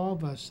even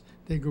involve us.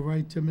 They go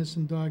right to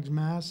Missing Dogs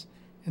Mass,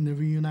 and the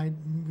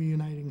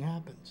reuniting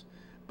happens.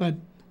 But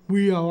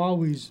we are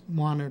always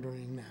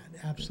monitoring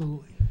that,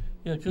 absolutely.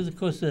 Yeah, because, of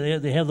course,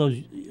 they have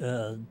those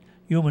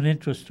human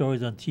interest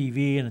stories on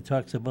TV, and it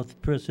talks about the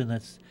person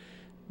that's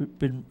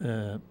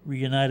been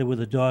reunited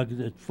with a dog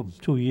from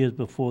 2 years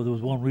before. There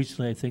was one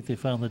recently, I think they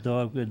found the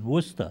dog in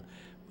Worcester,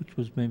 which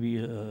was maybe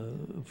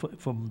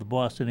from the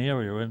Boston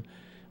area, and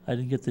I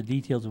didn't get the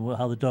details of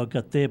how the dog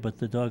got there, but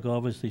the dog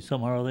obviously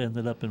somehow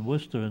ended up in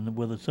Worcester, and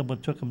whether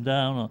someone took him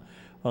down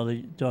or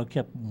the dog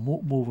kept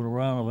moving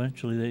around,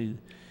 eventually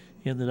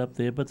ended up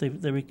there, but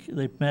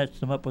they matched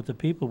them up with the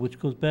people, which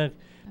goes back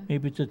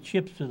maybe to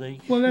chips. So they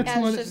Well, that's Yeah,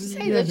 I was one. just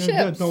saying, Yeah, the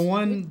chips.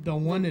 the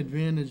one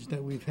advantage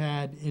that we've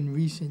had in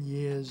recent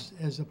years,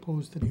 as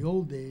opposed to the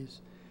old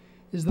days,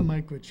 is the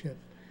microchip.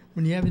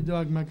 When you have your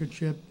dog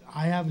microchip,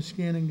 I have a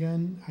scanning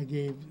gun.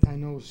 I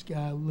know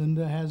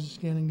Linda has a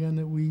scanning gun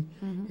that we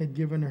had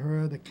given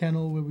her. The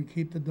kennel where we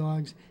keep the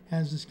dogs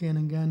has a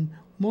scanning gun.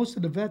 Most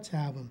of the vets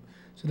have them,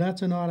 so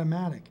that's an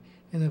automatic.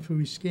 And if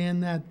we scan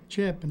that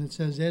chip and it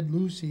says Ed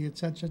Lucy, it's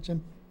such a,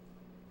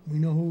 we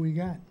know who we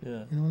got.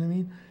 Yeah. You know what I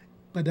mean?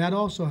 But that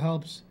also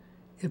helps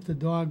if the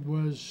dog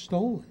was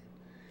stolen,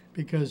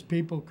 because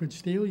people could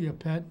steal your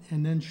pet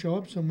and then show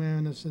up somewhere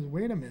and it says,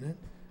 wait a minute,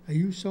 are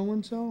you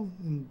so-and-so?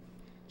 And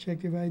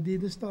check your ID,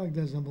 this dog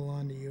doesn't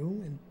belong to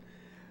you.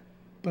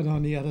 But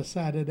on the other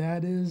side of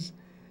that is,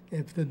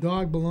 if the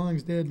dog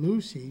belongs to Ed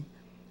Lucy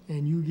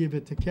and you give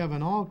it to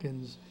Kevin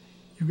Alkins,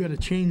 you got to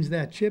change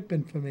that chip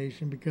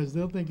information because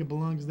they'll think it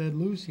belongs to Ed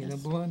Lucy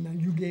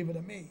and you gave it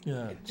to me.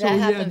 Yeah. So That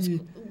happens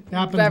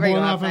happens very more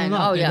often than often.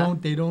 not. Oh, yeah.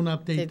 They don't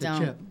update They the don't.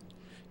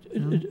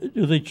 chip.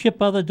 Do they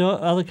chip other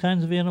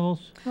kinds of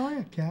animals? Oh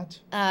yeah,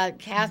 cats.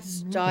 Cats,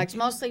 dogs,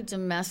 mostly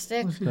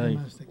domestic. Mostly Right.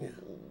 domestic. Yeah.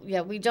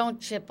 Yeah, we don't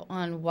chip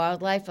on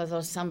wildlife,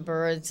 although some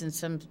birds and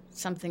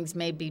some things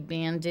may be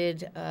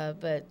banded,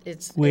 but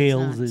it's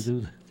Whales, It's they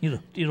not. do.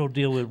 You don't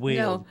deal with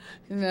whales.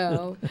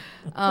 No.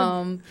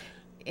 And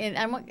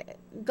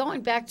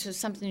going back to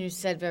something you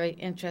said very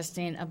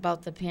interesting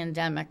about the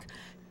pandemic.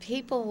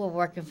 People were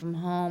working from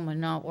home or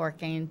not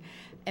working,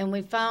 and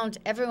we found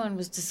everyone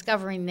was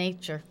discovering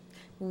nature.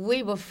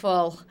 We were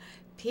full.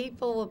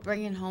 People were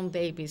bringing home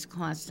babies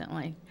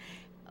constantly.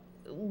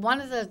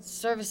 One of the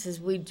services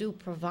we do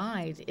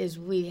provide is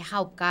we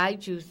help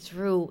guide you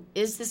through,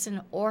 is this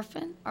an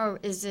orphan or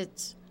is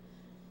it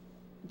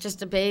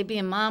just a baby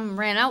and mom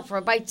ran out for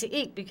a bite to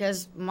eat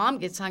because mom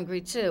gets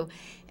hungry too,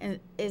 and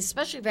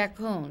especially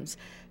raccoons.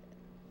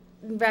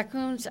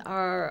 Raccoons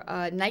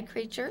are night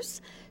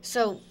creatures,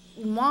 so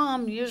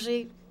mom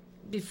usually,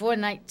 before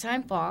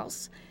nighttime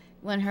falls,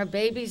 when her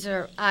babies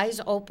are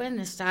eyes open,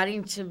 they're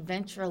starting to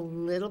venture a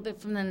little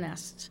bit from the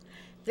nest.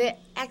 They're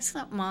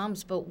excellent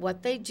moms, but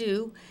what they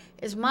do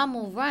is mom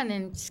will run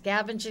and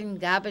scavenge in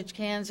garbage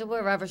cans or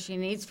wherever she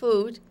needs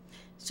food,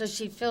 so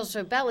she fills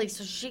her belly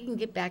so she can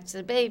get back to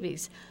the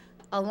babies.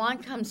 Along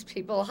comes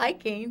people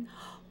hiking.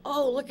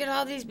 Oh, look at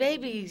all these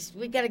babies.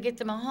 We got to get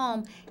them a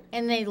home.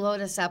 And they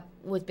load us up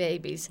with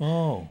babies.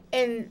 Oh.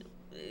 And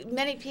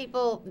many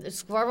people,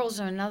 squirrels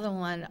are another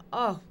one.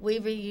 Oh, we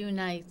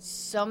reunite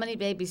so many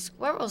babies.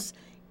 Squirrels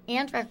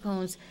and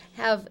raccoons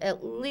have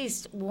at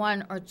least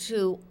one or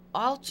two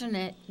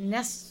alternate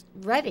nests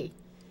ready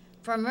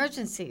for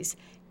emergencies.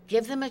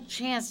 Give them a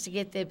chance to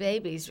get their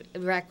babies.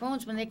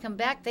 Raccoons, when they come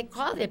back, they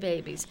call their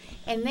babies.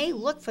 And they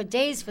look for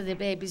days for their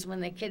babies when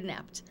they're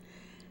kidnapped.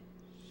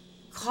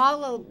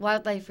 Call a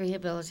wildlife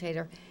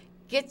rehabilitator.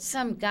 Get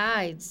some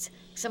guides,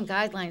 some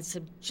guidelines,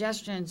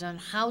 suggestions on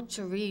how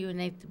to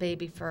reunite the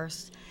baby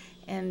first.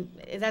 And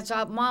that's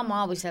all. Mom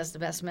always has the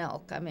best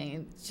milk. I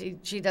mean,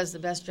 she does the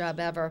best job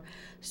ever.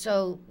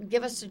 So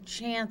give us a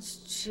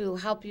chance to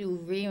help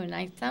you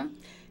reunite them.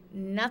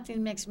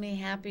 Nothing makes me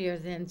happier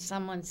than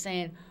someone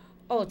saying,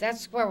 oh, that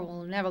squirrel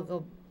will never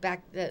go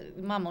back.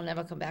 Mom will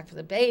never come back for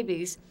the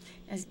babies.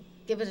 And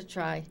give it a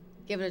try.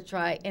 Give it a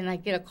try. And I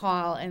get a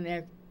call, and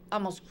they're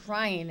almost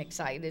crying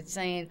excited,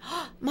 saying,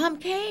 oh, Mom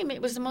came.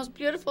 It was the most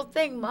beautiful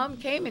thing. Mom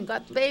came and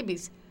got the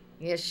babies.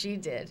 Yes, she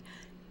did.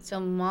 So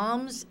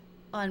moms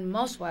on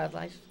most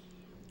wildlife,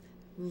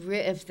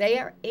 if they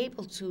are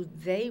able to,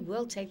 they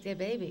will take their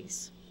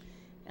babies.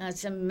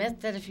 It's a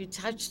myth that if you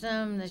touch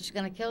them, that you're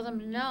going to kill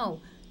them.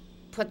 No.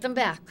 Put them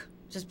back.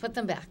 Just put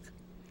them back.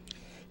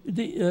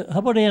 How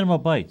about animal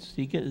bites?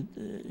 Do you get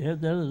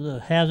that is a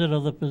hazard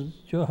of the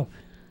job?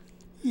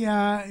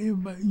 Yeah,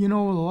 you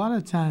know, a lot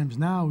of times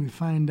now we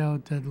find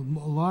out that a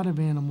lot of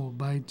animal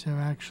bites are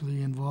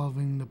actually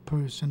involving the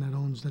person that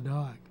owns the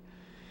dog.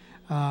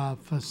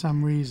 For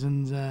some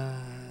reasons,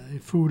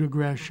 food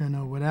aggression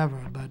or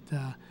whatever. But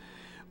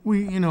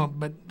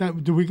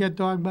do we get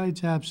dog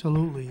bites?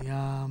 Absolutely.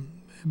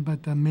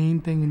 But the main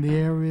thing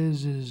there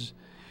is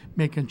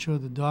making sure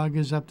the dog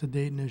is up to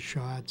date in his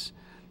shots,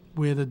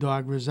 where the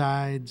dog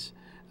resides.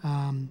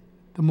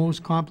 The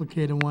most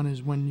complicated one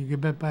is when you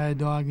get bit by a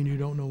dog and you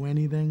don't know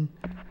anything.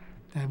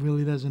 That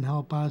really doesn't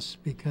help us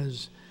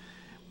because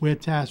we're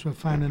tasked with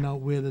finding out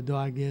where the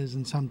dog is,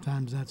 and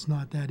sometimes that's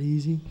not that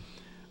easy.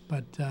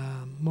 But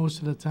most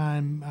of the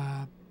time,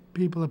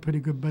 people are pretty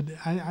good. But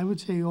I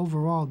would say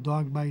overall,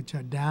 dog bites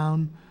are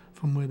down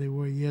from where they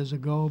were years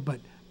ago.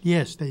 But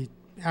yes, they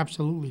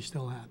absolutely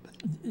still happen.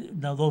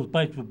 Now, those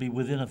bites would be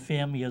within a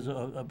family, as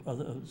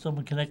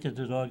someone connected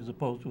to the dog as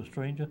opposed to a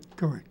stranger?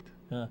 Correct.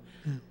 Yeah.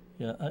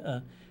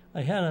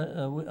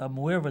 I'm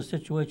aware of a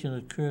situation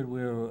that occurred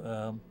where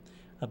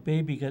a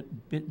baby got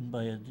bitten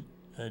by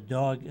a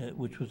dog,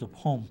 which was a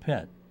home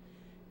pet.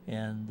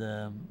 And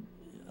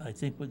I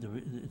think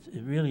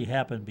it really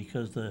happened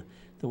because the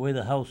way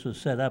the house was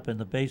set up in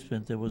the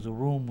basement, there was a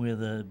room where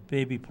the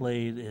baby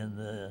played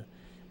and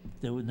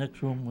the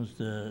next room was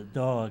the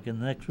dog,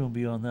 and the next room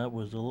beyond that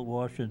was the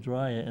washer and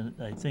dryer. And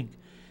I think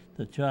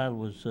the child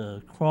was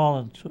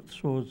crawling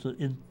towards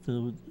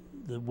into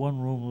the one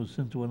room, was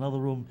into another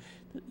room,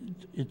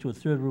 into a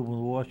third room with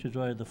a washer and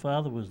dryer. The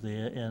father was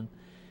there, and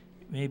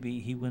maybe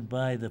he went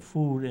by the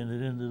food, and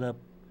it ended up.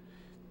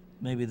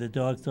 Maybe the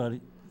dog thought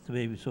the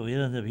baby, so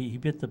he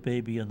bit the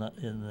baby in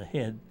the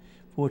head.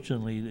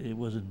 Fortunately, it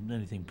wasn't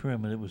anything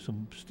permanent. It was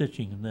some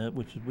stitching and that,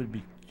 which would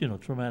be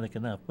traumatic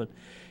enough. But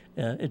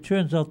it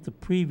turns out the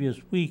previous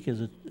week,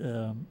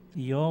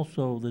 he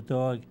also, the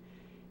dog,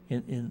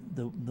 in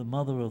the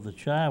mother of the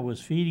child was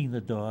feeding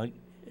the dog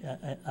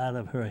out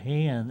of her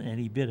hand, and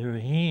he bit her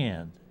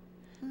hand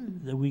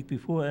the week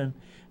before. And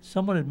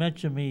someone had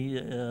mentioned me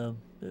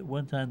at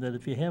one time that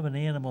if you have an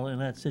animal in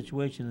that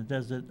situation that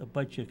does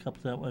bite you a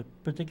couple times,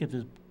 particularly if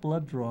there's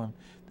blood drawn,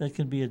 that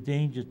can be a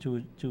danger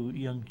to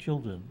young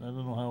children. I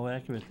don't know how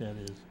accurate that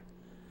is.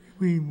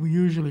 We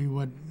usually,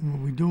 what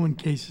we do in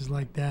cases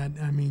like that,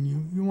 I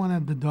mean, you want to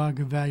have the dog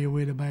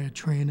evaluated by a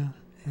trainer,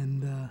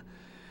 and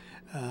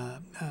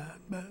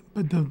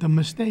but the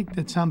mistake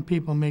that some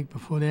people make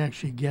before they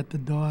actually get the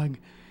dog,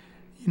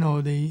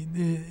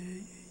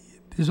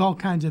 there's all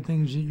kinds of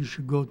things that you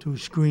should go through,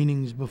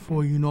 screenings,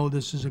 before you know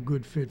this is a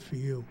good fit for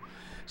you.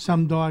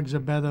 Some dogs are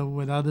better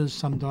with others.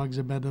 Some dogs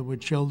are better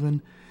with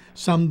children.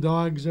 Some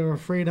dogs are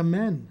afraid of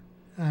men.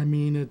 I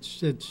mean,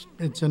 it's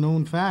a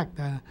known fact.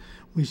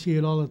 We see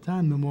it all the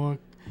time. The more,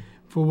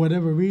 for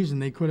whatever reason,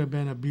 they could have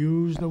been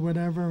abused or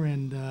whatever,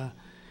 and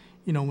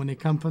when they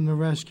come from the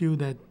rescue,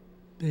 that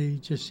they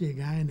just see a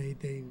guy and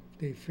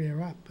they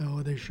flare up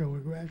or they show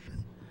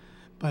aggression.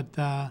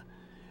 But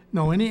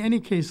no, any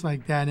case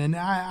like that, and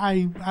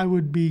I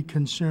would be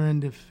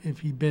concerned if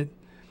he bit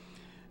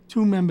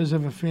two members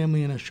of a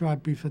family in a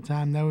short brief of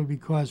time. That would be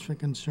cause for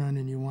concern,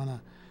 and you want to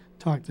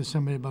talk to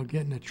somebody about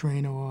getting a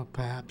trainer or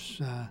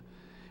perhaps,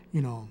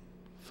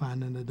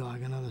 finding the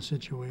dog another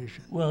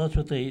situation. Well, that's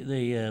what they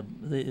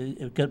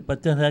got,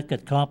 but then that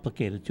got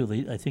complicated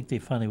too. I think they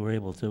finally were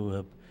able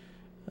to.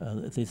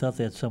 They thought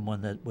they had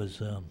someone that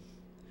was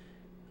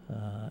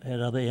had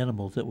other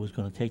animals that was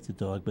going to take the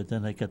dog, but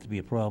then that got to be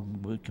a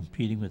problem with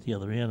competing with the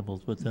other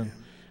animals. But then,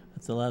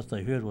 at the last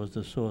I heard was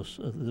the source.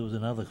 There was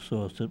another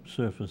source that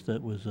surfaced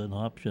that was an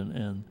option,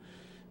 and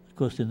of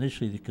course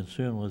initially the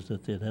concern was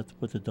that they'd have to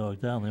put the dog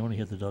down. They only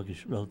had the dog a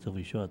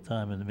relatively short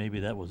time, and maybe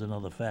that was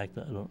another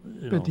factor.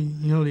 But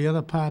the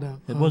other part of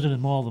it wasn't in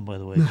Malden, by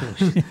the way.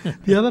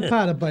 The other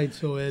part of bites,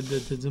 so Ed,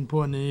 that's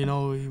important.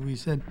 We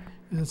said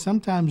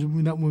sometimes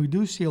what we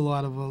do see a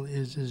lot of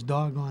is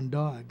dog on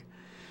dog.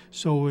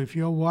 So if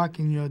you're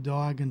walking your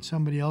dog and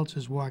somebody else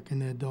is walking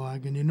their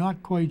dog, and you're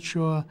not quite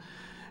sure,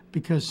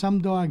 because some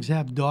dogs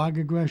have dog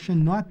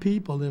aggression, not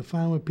people, they're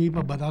fine with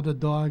people, but other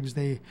dogs,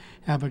 they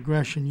have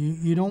aggression.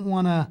 You don't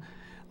want to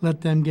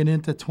let them get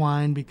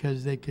intertwined,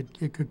 because it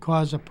could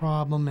cause a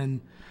problem.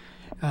 And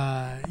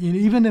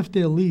even if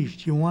they're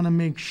leashed, you want to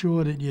make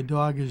sure that your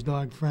dog is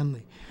dog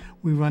friendly.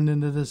 We run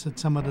into this at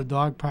some of the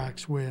dog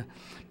parks where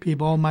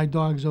people, my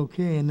dog's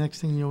okay, and next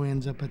thing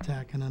ends up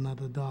attacking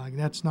another dog.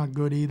 That's not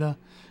good either.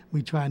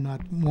 We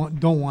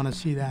don't want to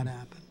see that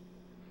happen.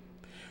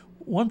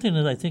 One thing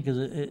that I think is,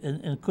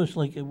 and of course,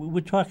 like we're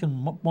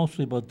talking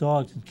mostly about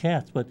dogs and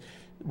cats, but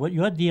what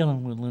you're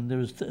dealing with, Lynn,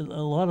 there's a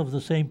lot of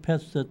the same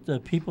pets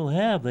that people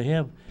have. They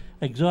have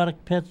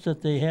exotic pets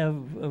that they have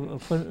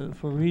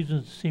for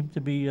reasons seem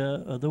to be.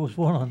 There was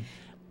one on.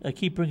 I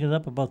keep bringing it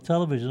up about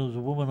television. There was a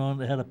woman on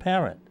that had a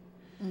parrot.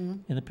 Mm-hmm.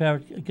 And the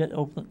parrot they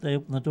opened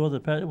the door of the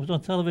parrot. It was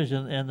on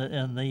television, and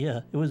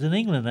it was in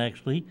England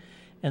actually,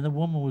 and the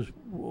woman was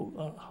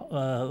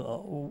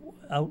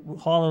out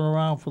hollering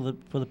around for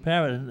the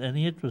parrot. And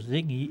the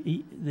interesting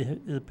thing,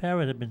 the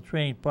parrot had been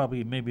trained,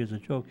 probably maybe as a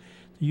joke,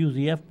 to use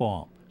the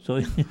F-bomb.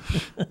 So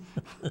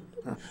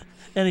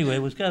anyway,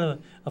 it was kind of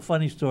a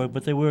funny story,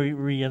 but they were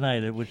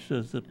reunited, which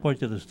is the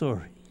point of the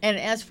story. And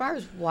as far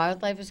as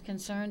wildlife is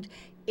concerned,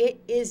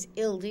 it is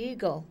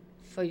illegal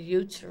for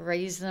you to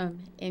raise them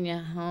in your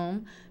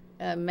home.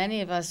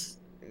 Many of us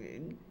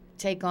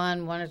take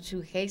on 1 or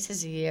 2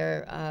 cases a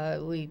year.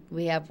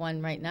 We have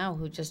one right now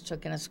who just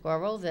took in a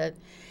squirrel that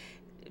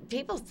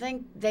people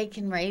think they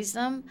can raise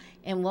them,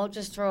 and we'll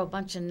just throw a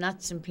bunch of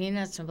nuts and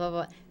peanuts and blah,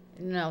 blah.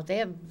 No, they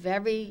have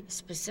very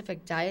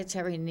specific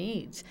dietary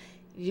needs.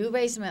 You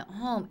raise them at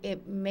home,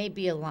 it may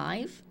be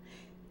alive,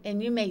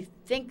 and you may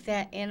think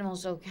that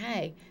animal's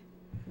okay,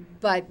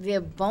 but their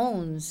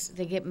bones,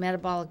 they get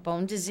metabolic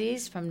bone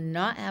disease from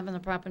not having the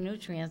proper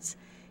nutrients,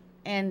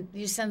 and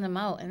you send them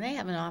out, and they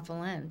have an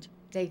awful end.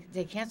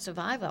 They can't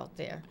survive out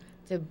there.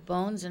 Their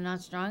bones are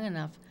not strong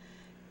enough.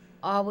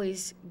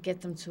 Always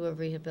get them to a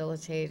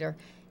rehabilitator.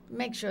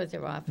 Make sure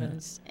they're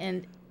orphans. Yeah.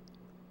 And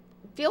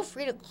feel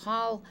free to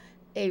call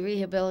a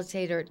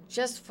rehabilitator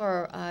just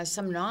for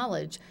some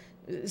knowledge.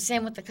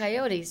 Same with the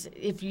coyotes.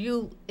 If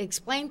you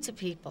explain to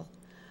people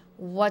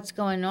what's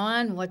going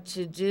on, what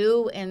to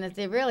do, and that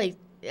they really,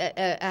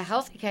 a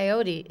healthy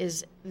coyote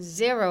is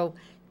zero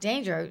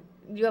danger.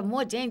 You have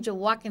more danger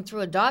walking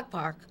through a dog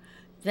park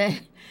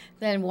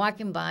than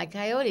walking by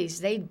coyotes.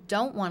 They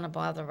don't want to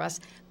bother us.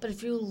 But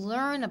if you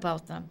learn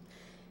about them,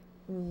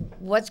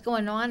 what's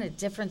going on at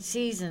different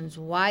seasons,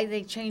 why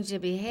they change their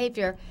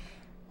behavior,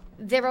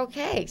 they're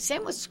okay.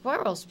 Same with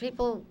squirrels.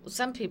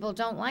 Some people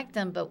don't like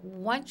them, but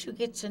once you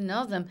get to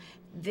know them,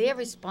 they're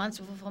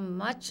responsible for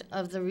much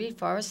of the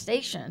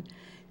reforestation.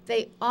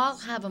 They all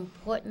have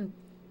important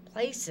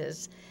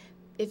places.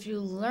 If you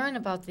learn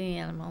about the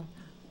animal,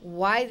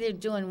 why they're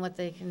doing what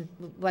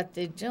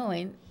they're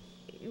doing,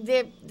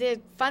 they're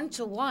fun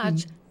to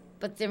watch,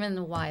 but they're in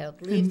the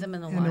wild. Leave them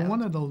in the wild. And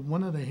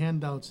one of the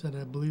handouts that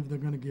I believe they're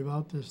going to give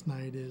out this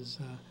night is,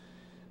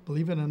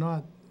 believe it or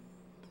not,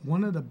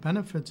 one of the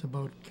benefits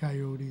about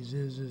coyotes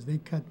is they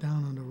cut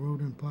down on the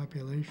rodent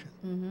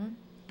population,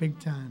 big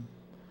time.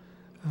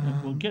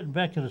 Well, getting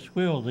back to the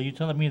squirrels, are you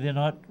telling me they're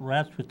not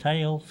rats with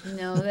tails?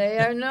 No, they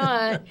are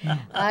not.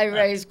 I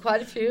raise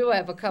quite a few. I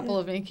have a couple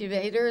of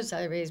incubators.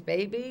 I raise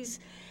babies.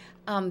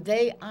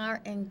 They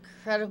are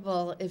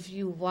incredible if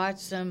you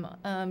watch them.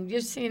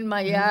 You've seen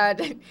my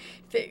yard.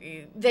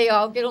 They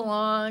all get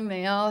along.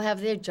 They all have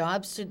their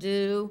jobs to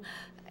do.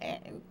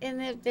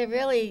 And they're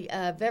really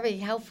very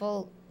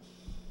helpful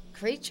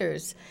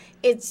creatures.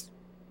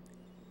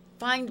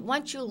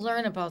 Once you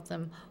learn about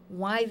them,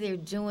 why they're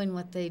doing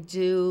what they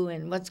do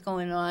and what's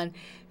going on,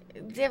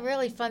 they're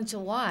really fun to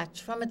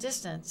watch from a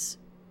distance.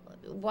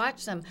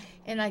 Watch them.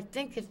 And I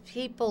think if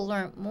people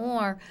learn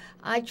more,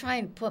 I try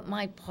and put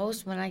my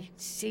post when I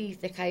see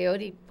the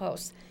coyote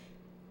post.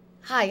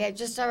 Hi, I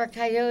just saw a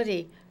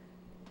coyote.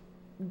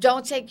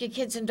 Don't take your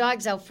kids and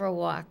dogs out for a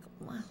walk.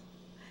 Well,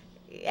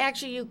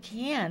 actually, you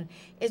can.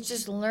 It's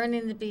just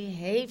learning the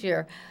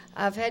behavior.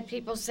 I've had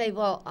people say,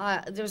 well,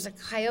 there was a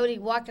coyote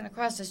walking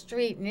across the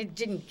street and it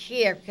didn't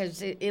care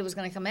because it was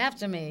going to come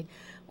after me.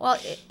 Well,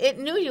 it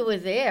knew you were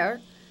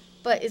there,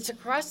 but it's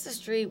across the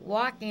street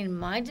walking,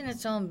 minding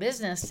its own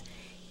business.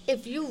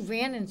 If you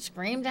ran and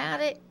screamed at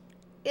it,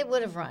 it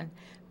would have run.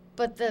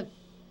 But the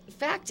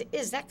fact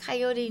is that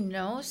coyote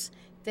knows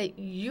that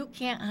you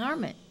can't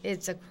harm it.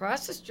 It's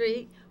across the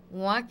street,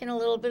 walking a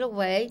little bit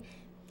away.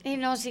 He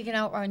knows he can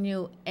outrun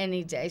you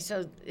any day.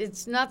 So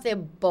it's not they're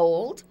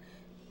bold.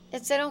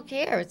 It's they don't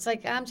care. It's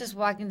like, I'm just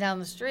walking down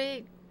the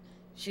street.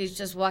 She's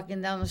just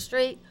walking down the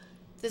street.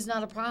 There's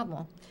not a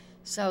problem.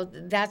 So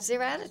that's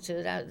their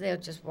attitude. They're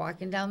just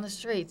walking down the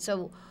street.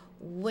 So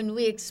when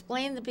we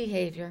explain the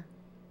behavior,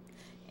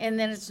 and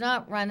then it's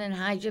not running,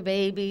 hide your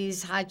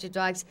babies, hide your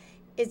dogs.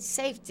 It's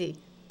safety.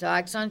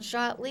 Dogs on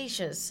short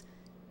leashes.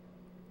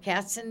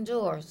 Cats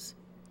indoors.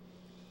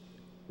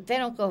 They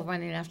don't go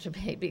running after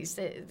babies.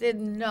 They're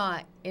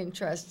not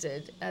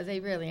interested.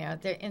 They really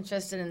aren't. They're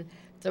interested in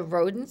the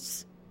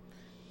rodents,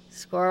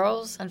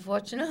 squirrels,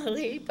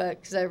 unfortunately, but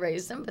because I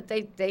raise them, but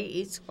they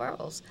eat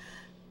squirrels.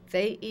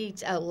 They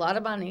eat a lot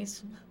of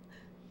bunnies.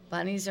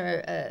 Bunnies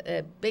are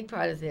a big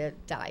part of their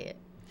diet.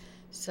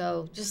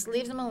 So just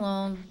leave them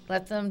alone.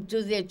 Let them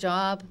do their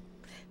job.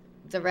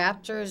 The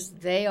raptors,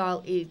 they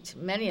all eat,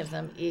 many of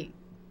them eat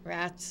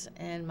rats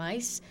and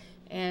mice.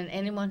 And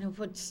anyone who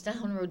puts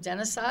down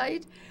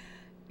rodenticide,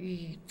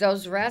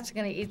 those rats are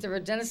going to eat the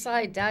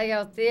rodenticide, die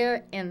out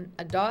there, and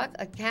a dog,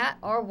 a cat,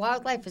 or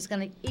wildlife is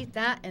going to eat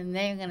that, and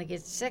they're going to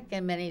get sick,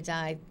 and many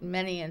die.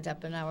 Many end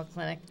up in our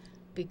clinic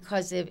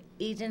because they've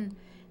eaten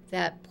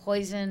that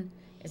poison.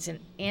 It's an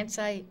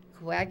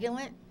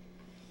anticoagulant,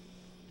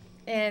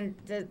 and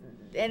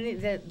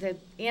the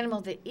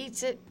animal that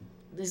eats it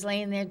is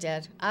laying there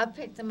dead. I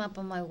picked them up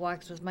on my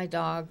walks with my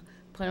dog,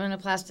 put them in a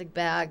plastic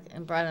bag,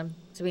 and brought them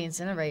to be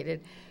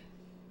incinerated.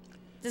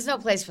 There's no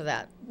place for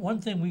that. One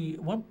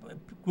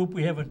group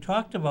we haven't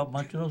talked about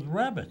much are those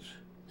rabbits.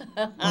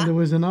 Well, there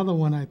was another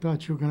one I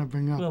thought you were going to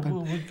bring up.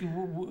 Well,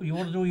 you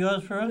want to do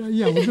yours first?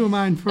 Yeah, we'll do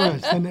mine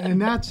first. And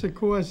that's, of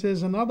course,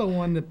 there's another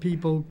one that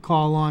people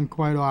call on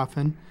quite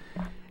often,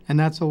 and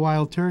that's the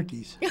wild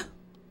turkeys.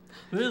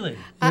 Really?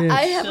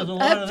 I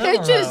have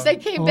pictures. They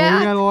came back.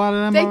 We got a lot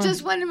of them. They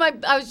just went in my.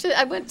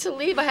 I went to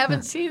leave. I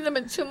haven't seen them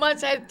in 2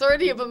 months. I had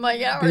 30 of them in my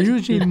yard. They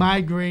usually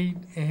migrate,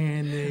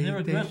 and they're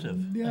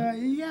aggressive.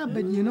 Yeah,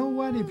 but you know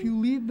what? If you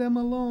leave them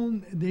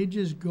alone, they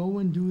just go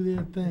and do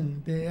their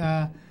thing. They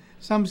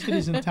some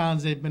cities and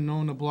towns they've been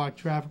known to block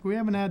traffic. We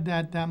haven't had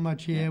that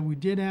much here. We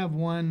did have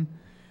one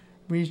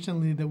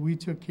recently that we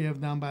took care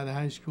of down by the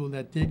high school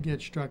that did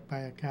get struck by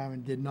a car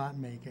and did not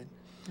make it.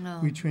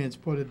 No. We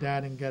transported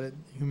that and got it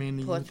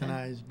humanely Poor thing.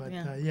 euthanized. But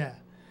Yeah.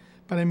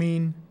 But I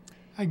mean,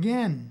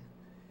 again,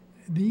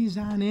 these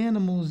aren't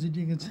animals that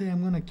you can say,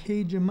 I'm going to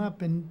cage them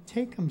up and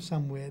take them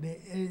somewhere.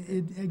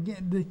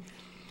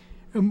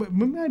 We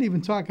might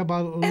even talk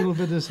about a little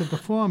bit of this at the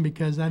forum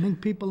because I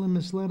think people are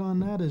misled on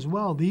that as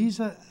well. These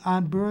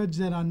are birds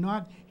that are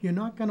not, you're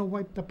not going to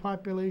wipe the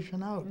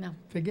population out. No.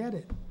 Forget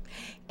it.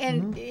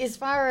 And as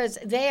far as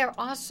they are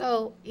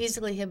also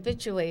easily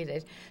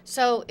habituated.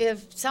 So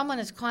if someone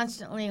is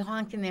constantly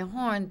honking their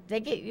horn, they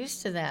get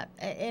used to that.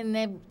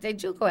 And they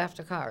do go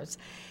after cars.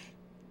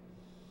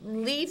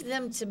 Leave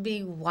them to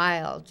be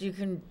wild. You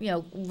can,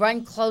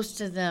 run close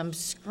to them,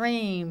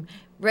 scream,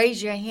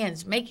 raise your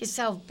hands, make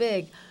yourself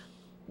big.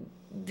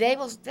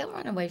 they'll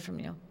run away from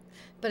you.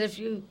 But if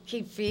you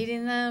keep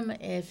feeding them,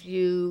 if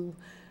you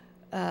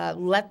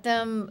let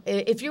them,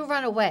 if you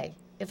run away,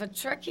 if a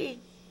turkey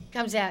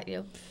comes at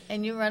you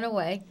and you run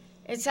away,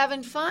 it's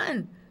having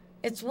fun.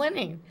 It's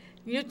winning.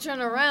 You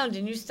turn around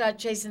and you start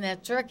chasing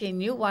that turkey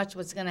and you watch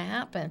what's going to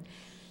happen.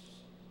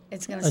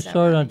 It's going to I start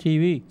saw it on running.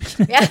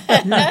 TV.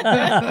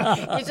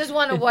 Yeah. You just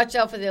want to watch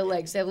out for their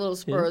legs. They have little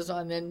spurs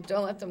on them.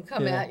 Don't let them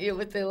come at you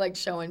with their legs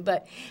showing.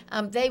 But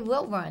they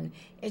will run.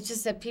 It's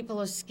just that people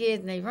are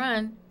scared and they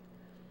run,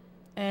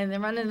 and they're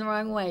running the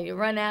wrong way. You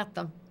run at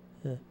them.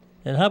 Yeah.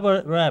 And how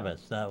about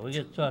rabbits? Now, we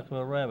get to talk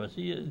about rabbits.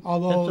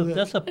 Although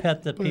that's a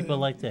pet that people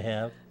like to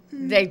have.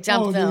 They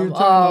dump them. you're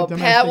talking about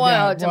pet one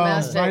or domestic. Well,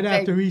 domestic. right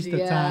after They- Easter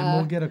yeah. time,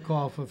 we'll get a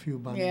call for a few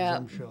bunnies, Yeah.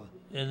 I'm sure.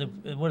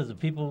 And what is it?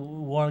 People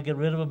want to get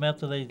rid of them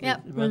after they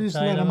Yep. We run just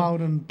tired let of them them? out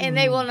and... And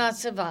they will not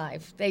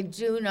survive. They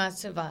do not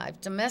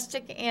survive.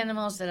 Domestic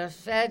animals that are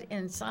fed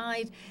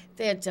inside,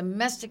 they're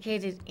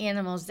domesticated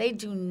animals. They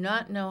do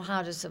not know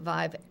how to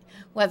survive,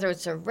 whether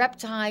it's a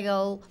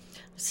reptile,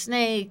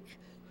 snake,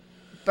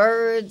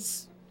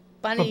 birds,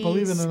 bunnies. But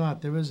believe it or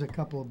not, there is a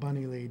couple of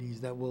bunny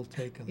ladies that will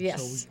take them.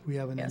 Yes. So we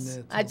have an in Yes.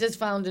 there. I too. just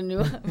found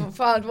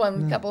found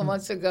one a couple of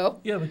months ago.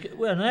 Yeah,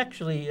 well, and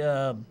actually,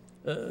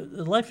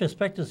 the life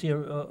expectancy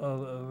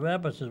of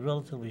rabbits is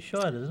relatively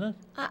short, isn't it?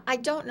 I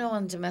don't know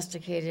on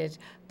domesticated,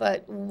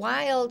 but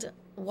wild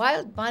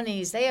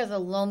bunnies, they are the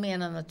low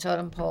man on the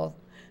totem pole.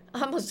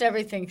 Almost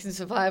everything can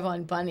survive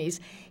on bunnies.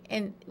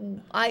 And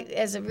I,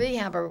 as a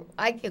rehabber,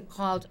 I get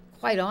called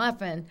quite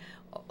often,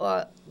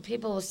 or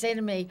people will say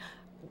to me,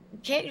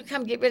 can't you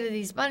come get rid of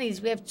these bunnies?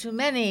 We have too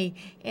many.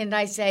 And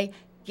I say,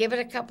 give it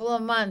a couple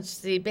of months.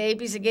 The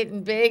babies are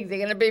getting big. They're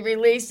going to be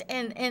released,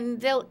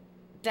 and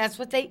that's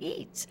what they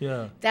eat.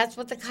 Yeah. That's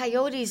what the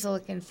coyotes are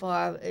looking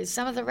for.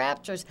 Some of the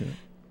raptors,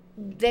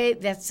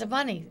 that's the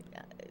bunny.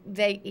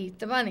 They eat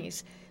the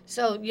bunnies.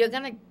 So you're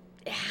going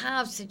to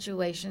have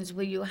situations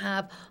where you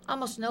have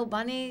almost no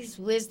bunnies.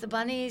 Where's the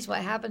bunnies? What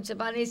happened to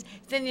bunnies?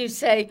 Then you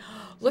say,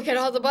 look at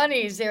all the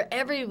bunnies. They're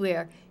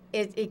everywhere.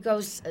 It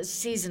goes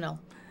seasonal.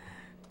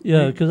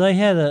 Yeah, because I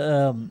had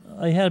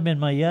them in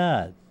my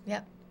yard.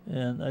 Yep.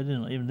 And I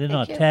didn't even, they're Thank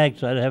not you. tagged,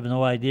 so I have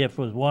no idea if it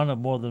was one or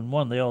more than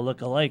one. They all look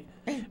alike.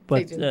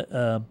 But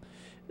do.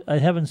 I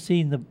haven't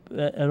seen them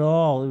at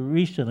all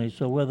recently,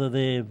 so whether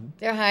they've...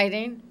 They're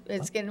hiding.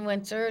 It's getting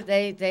winter.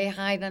 They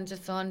hide under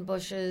thorn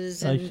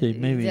bushes. I And see,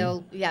 maybe.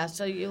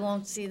 so you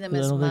won't see them I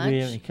as don't think we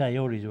have much. any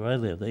coyotes where I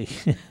live. They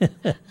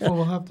Well,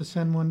 we'll have to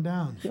send one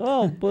down.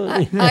 oh, but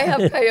I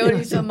have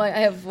coyotes on I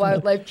have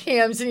wildlife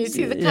cams, and you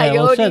see the Yeah,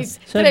 well, coyotes.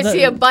 send Then I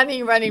see a that-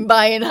 bunny running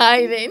by and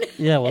hiding.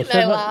 yeah, well, and I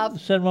send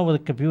laugh. send one with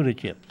a computer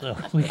chip. So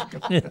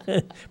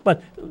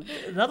but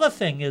another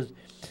thing is,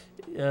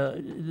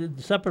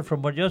 separate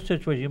from what your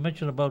situation, you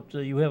mentioned about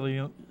you have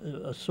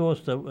a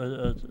source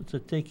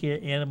to take care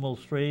of animal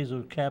strays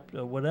or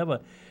or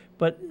whatever,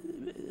 but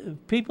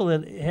people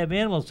that have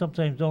animals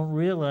sometimes don't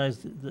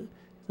realize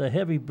the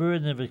heavy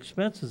burden of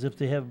expenses if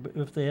they have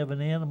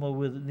an animal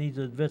that needs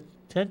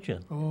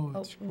attention. Oh,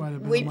 it's quite a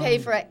bit We of pay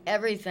money. for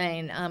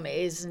everything. It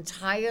is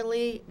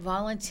entirely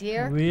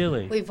volunteer.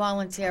 Really? We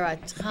volunteer our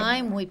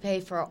time. We pay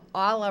for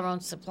all our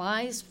own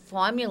supplies.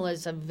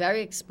 Formulas are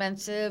very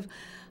expensive.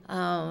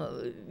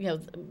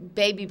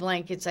 Baby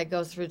blankets, I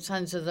go through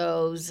tons of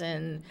those,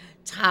 and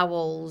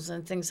towels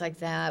and things like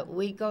that.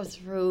 We go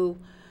through,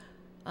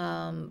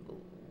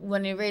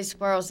 when you raise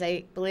squirrels,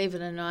 they, believe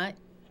it or not,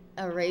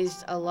 are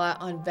raised a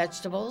lot on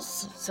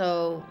vegetables.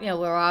 So,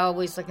 we're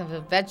always looking for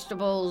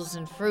vegetables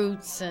and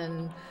fruits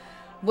and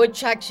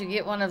woodchucks. You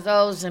get one of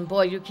those, and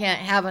boy, you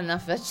can't have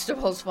enough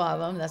vegetables for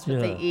them. That's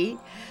what they Yeah. eat.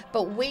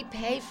 But we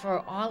pay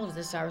for all of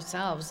this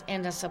ourselves,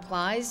 and our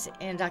supplies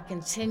and our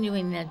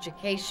continuing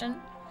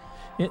education.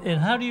 And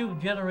how do you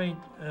generate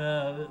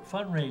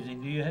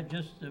fundraising? Do you have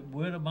just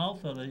word of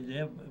mouth, or do you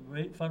have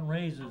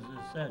fundraisers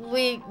as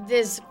such?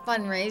 There's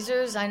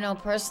fundraisers. I know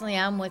personally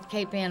I'm with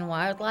Cape Ann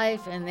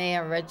Wildlife, and they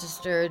are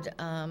registered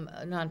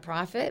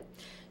nonprofit.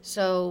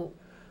 So,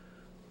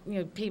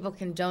 people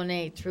can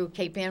donate through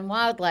Cape Ann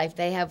Wildlife.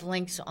 They have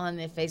links on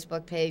their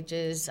Facebook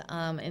pages.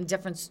 In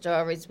different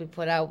stories we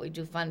put out, we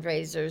do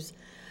fundraisers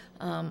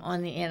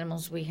on the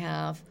animals we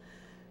have.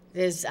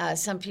 There's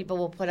some people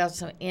will put out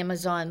some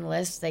Amazon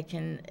lists. They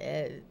can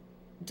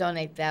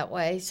donate that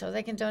way. So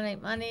they can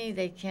donate money.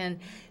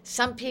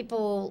 Some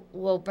people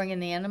will bring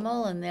an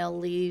animal and they'll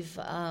leave,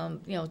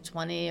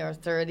 20 or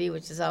 30,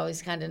 which is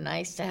always kind of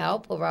nice to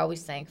help. We're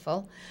always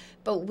thankful.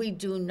 But we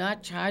do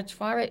not charge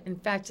for it. In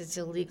fact, it's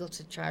illegal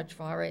to charge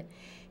for it.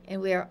 And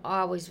we are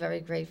always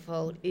very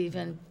grateful,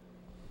 even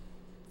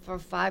for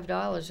 $5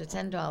 or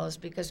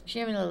 $10, because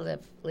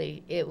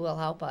cumulatively it will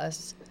help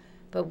us.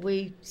 But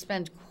we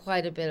spend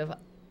quite a bit of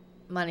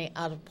money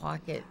out of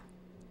pocket.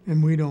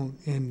 And we don't,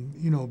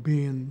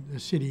 being a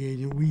city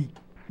agent, we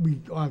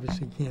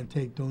obviously can't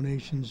take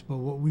donations, but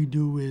what we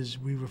do is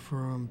we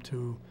refer them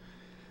to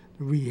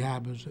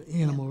rehabbers,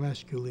 Animal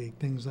Rescue League,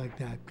 things like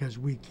that, because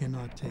we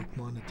cannot take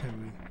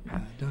monetary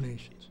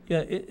donations.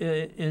 Yeah,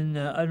 I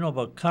don't know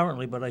about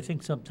currently, but I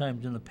think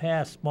sometimes in the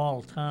past,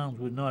 small towns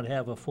would not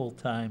have a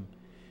full-time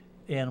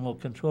animal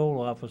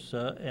control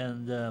officer,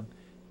 and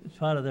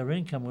part of their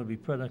income would be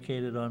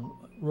predicated on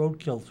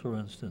roadkill, for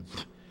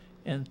instance.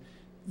 And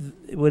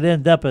it would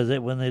end up as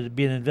it when there'd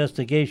be an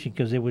investigation,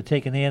 because they would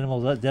take an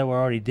animal that were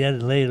already dead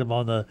and lay them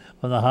on the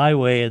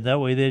highway, and that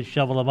way they'd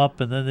shovel them up,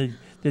 and then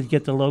they'd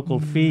get the local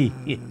fee.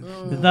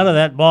 There's none of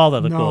that involved,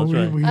 of course,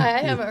 right? I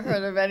haven't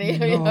heard of any.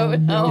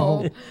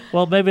 No.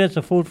 Well, maybe that's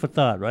a food for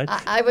thought, right?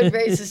 I would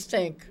raise a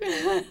stink.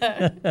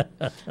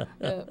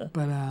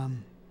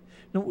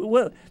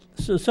 But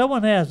so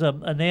someone has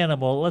an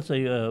animal. Let's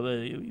say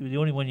the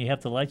only one you have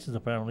to license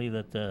apparently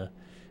that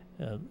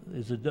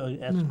is a dog.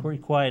 That's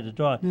required a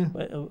dog. Yeah.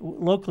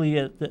 Locally,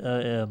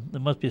 there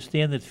must be a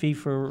standard fee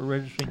for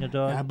registering a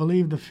dog. I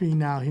believe the fee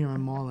now here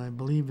in Malden, I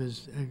believe,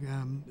 is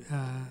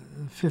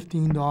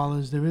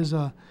 $15. There is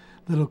a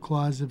little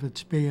clause if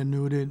it's spay or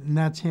neutered, and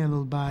that's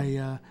handled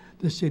by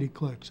the city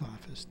clerk's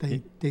office.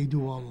 They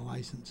do all the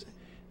licensing.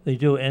 They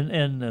do,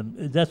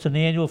 and that's an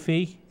annual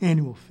fee.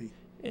 Annual fee.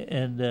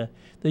 And there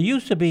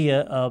used to be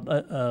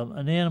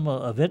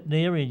a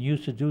veterinarian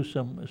used to do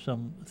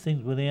some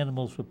things with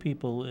animals for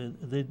people.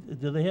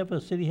 Do they have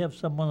a city have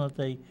someone that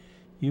they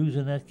use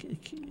in that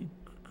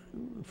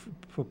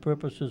for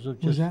purposes of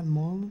just? Was that in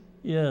Malden?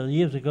 Yeah,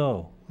 years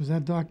ago. Was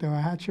that Dr.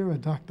 Archer or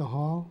Dr.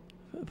 Hall?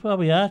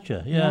 Probably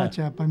Archer. Yeah.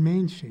 Archer up on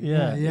Main Street.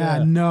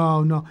 Yeah.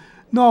 No.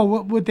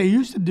 What they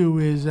used to do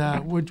is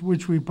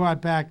which we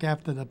brought back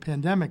after the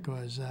pandemic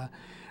was.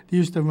 They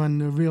used to run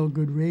the Real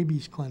Good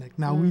Rabies Clinic.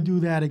 Now, we do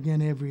that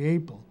again every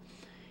April.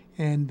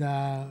 And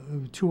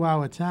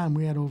 2-hour time,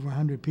 we had over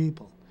 100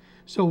 people.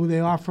 So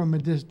they offer them,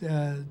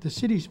 the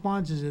city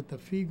sponsors it, the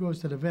fee goes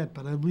to the vet,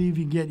 but I believe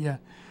you get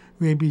your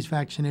rabies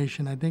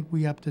vaccination. I think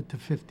we upped it to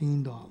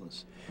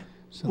 $15.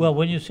 So, well,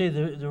 when you say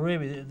the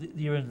rabies,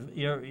 you're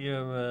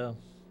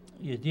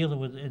dealing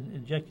with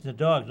injecting the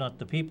dogs, not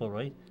the people,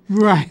 right?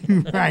 Right.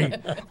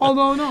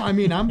 Although, no, I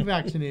mean, I'm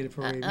vaccinated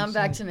for rabies. I'm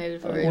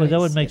vaccinated for rabies. Well, that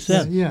would make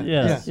sense.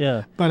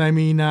 Yeah. But I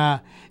mean,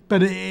 what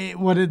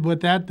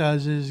that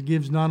does is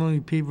gives not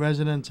only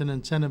residents an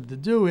incentive to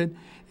do it,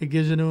 it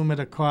gives it to them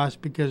at a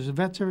cost because the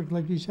vets are,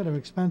 like you said, are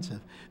expensive.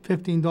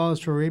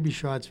 $15 for a rabies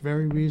shot's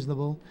very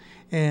reasonable,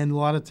 and a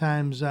lot of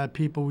times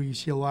we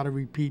see a lot of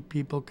repeat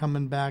people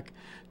coming back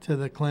to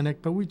the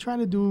clinic. But we try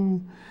to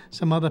do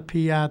some other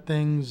PR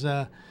things.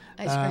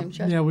 Ice cream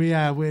truck.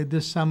 Yeah, we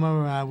this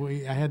summer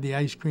I had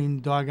the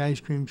dog ice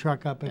cream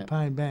truck up at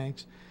Pine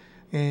Banks,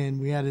 and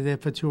we had it there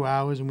for 2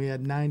 hours, and we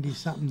had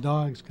 90-something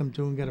dogs come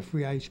through and get a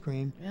free ice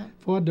cream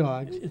for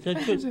dogs. Is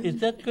that good? Is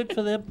that good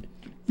for them?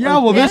 Yeah,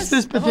 well, yes,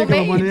 this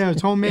particular homemade. one,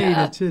 it's homemade.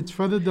 Yeah. It's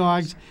for the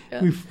dogs.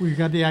 Yeah. We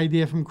got the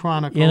idea from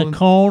Chronicle. In a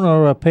cone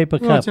or a paper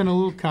No, cup? it's in a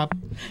little cup.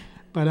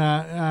 But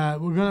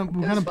we're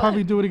gonna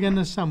probably do it again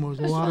this summer. It was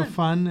a lot of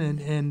fun,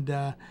 and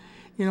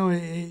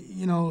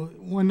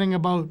one thing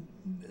about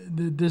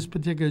this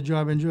particular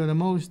job I enjoy the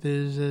most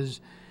is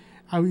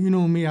I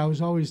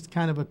was always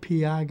kind of a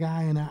PR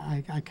guy, and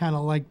I kind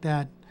of like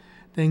that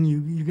thing.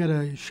 You got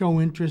to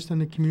show interest in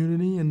the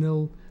community, and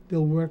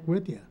they'll work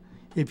with you.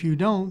 If you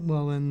don't,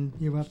 well, then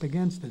you're up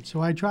against it.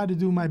 So I try to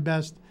do my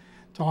best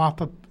to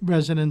offer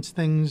residents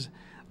things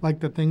like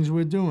the things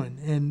we're doing,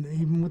 and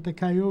even with the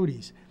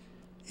coyotes,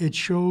 it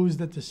shows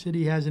that the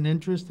city has an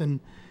interest,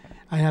 and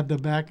I have the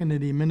backing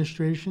of the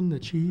administration, the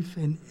chief,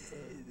 and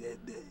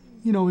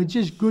it's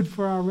just good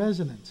for our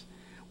residents.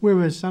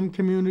 Whereas some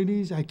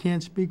communities, I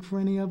can't speak for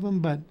any of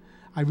them, but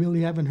I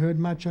really haven't heard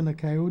much on the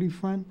coyote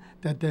front.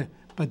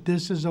 But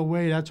this is a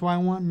way. That's why I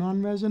want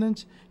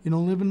non-residents. You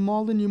don't live in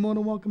Malden, you're more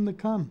than welcome to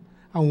come.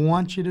 I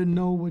want you to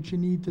know what you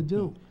need to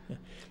do.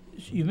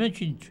 You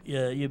mentioned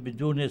you've been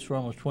doing this for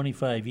almost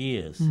 25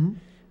 years,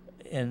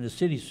 and the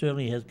city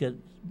certainly has got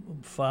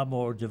far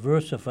more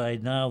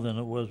diversified now than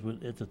it was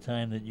at the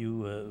time that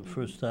you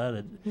first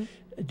started.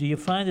 Do you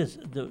find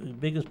the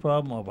biggest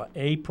problem, or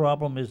a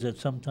problem, is that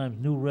sometimes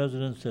new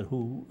residents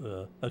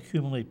who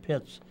accumulate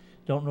pets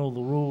don't know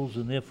the rules,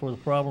 and therefore the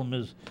problem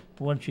is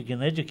once you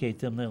can educate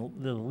them, they'll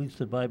at least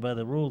abide by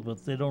the rules,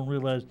 but they don't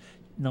realize,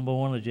 number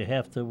one, that you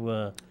have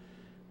to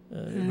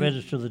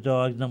register the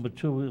dog. Number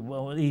two,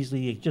 well,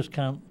 easily you just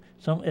can't.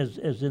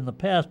 As in the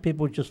past,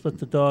 people would just let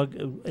the dog,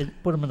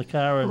 put them in the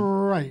car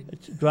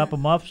and drop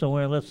them off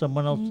somewhere and let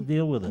someone else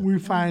deal with it. We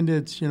find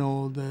it's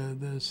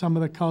the some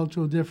of the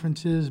cultural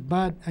differences,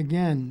 but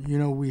again,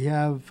 we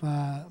have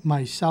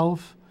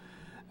myself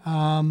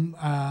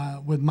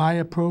with my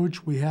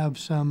approach. We have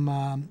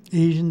some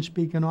Asian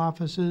speaking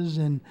offices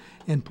and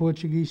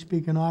Portuguese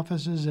speaking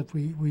offices if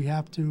we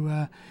have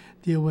to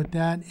deal with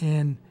that,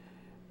 and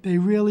they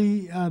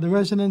really the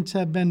residents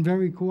have been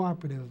very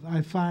cooperative.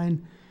 I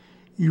find.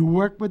 You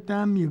work with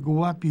them, you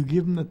go up, you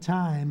give them the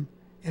time,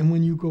 and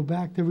when you go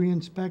back to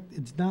reinspect,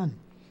 it's done.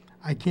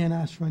 I can't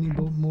ask for any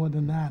more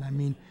than that. I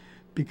mean,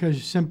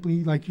 because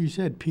simply, like you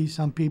said,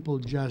 some people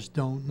just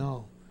don't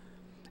know.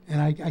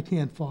 And I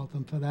can't fault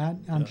them for that.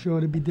 I'm sure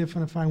it'd be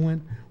different if I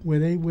went where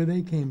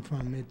they came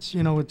from. It's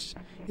you know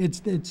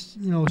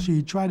so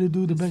you try to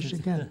do the best you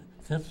can.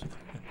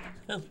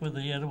 That's where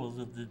the animals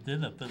at the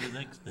dinner for the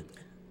next day.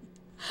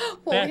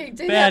 Well, he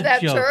did have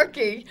that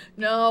turkey.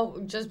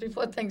 No, just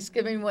before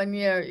Thanksgiving one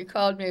year, he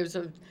called me. It was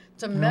a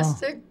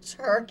domestic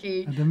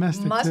turkey. A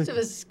domestic must turkey. have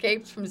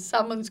escaped from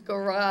someone's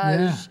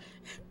garage.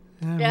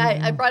 Yeah,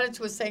 I brought it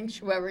to a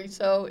sanctuary,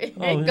 so it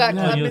got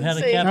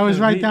clemency. That was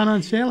right down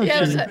on Sailor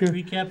Yes,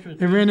 Street.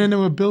 They ran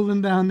into a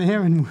building down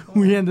there, and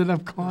we ended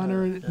up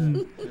cornering it.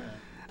 And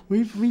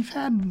we've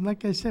had,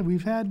 like I said,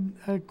 we've had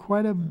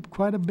quite a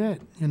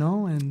bit,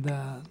 and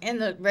in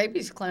the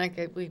rabies clinic,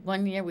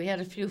 one year we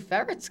had a few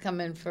ferrets come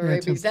in for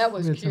rabies. That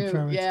was cute.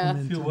 Yeah,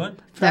 a few what?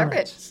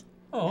 Ferrets.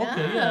 Oh,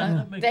 okay, yeah.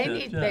 That makes They sense.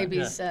 need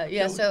babies.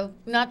 So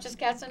not just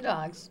cats and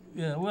dogs.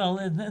 Yeah, well,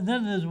 and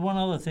then there's one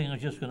other thing I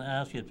was just going to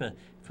ask you.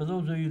 For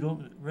those of you who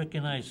don't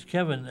recognize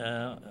Kevin,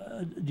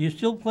 do you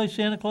still play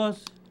Santa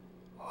Claus?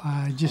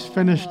 I just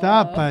finished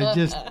up. I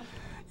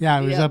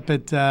was up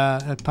at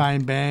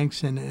Pine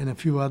Banks and a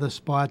few other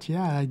spots.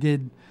 Yeah, I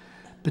did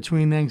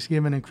between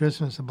Thanksgiving and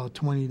Christmas about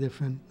 20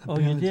 different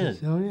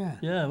appearances. Oh, you did? Oh, yeah.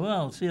 Yeah,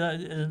 well, see,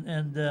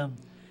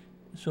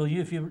 so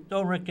if you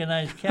don't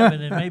recognize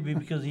Kevin, it may be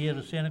because he had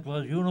a Santa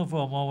Claus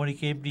uniform on when he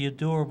came to your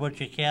door, a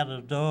bunch of cat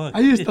or dog. I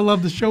used to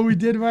love the show we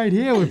did right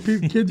here where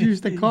kids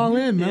used to call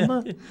in,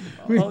 remember?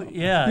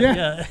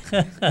 Yeah.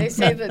 They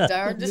say the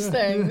darndest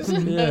things.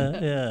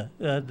 Yeah.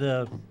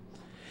 And,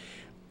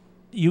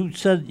 you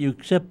said you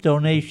accept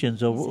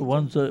donations of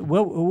ones.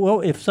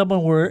 Well, if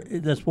someone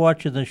that's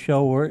watching the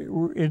show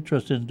were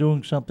interested in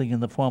doing something in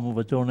the form of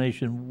a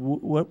donation,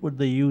 what would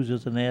they use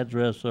as an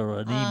address or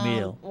an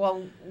email?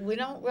 Well, we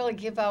don't really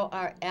give out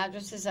our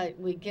addresses.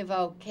 We give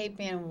out Cape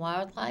Ann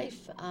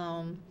Wildlife.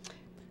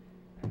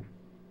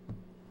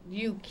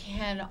 You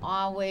can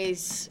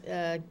always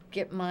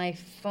get my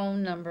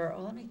phone number.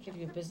 Oh, let me give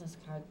you a business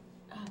card.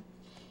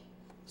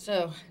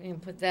 So you can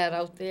put that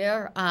out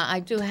there. I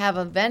do have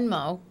a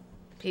Venmo.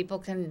 People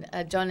can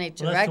donate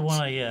direct. That's the one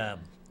I.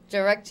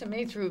 Direct to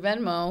me through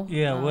Venmo.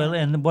 Yeah, well,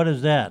 and what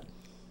is that?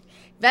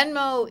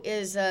 Venmo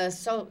is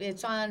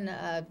it's on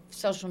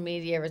social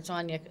media. It's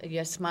on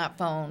your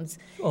smartphones.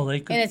 Oh,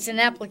 they could. And it's an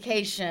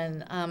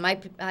application.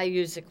 I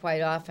use it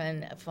quite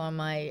often for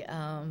my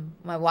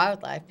my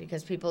wildlife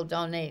because people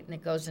donate and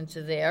it goes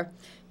into there.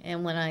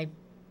 And when I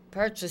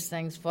purchase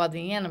things for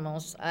the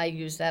animals, I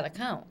use that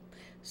account.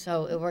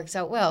 So it works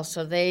out well.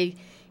 So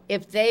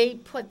if they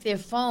put their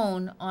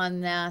phone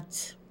on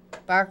that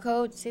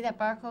barcode, see that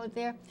barcode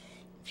there?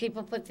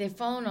 People put their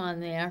phone on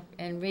there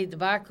and read the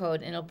barcode,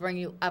 and it'll bring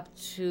you up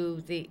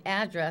to the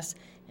address,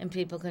 and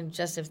people can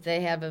just, if they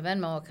have a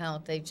Venmo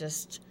account, they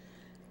just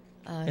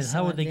and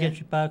how would they get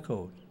your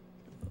barcode?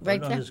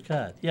 Right on there. this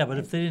card? Yeah, but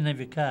if they didn't have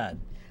your card?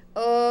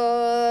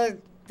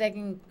 They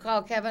can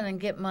call Kevin and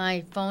get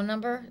my phone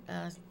number.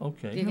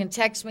 Okay. You can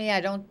text me.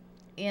 I don't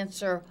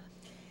answer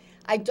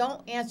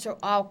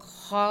all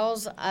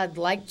calls. I'd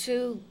like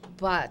to,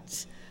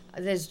 but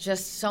there's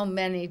just so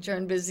many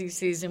during busy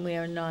season. We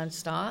are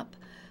nonstop.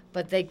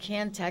 But they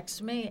can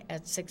text me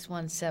at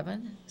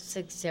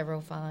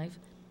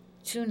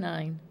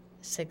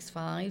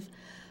 617-605-2965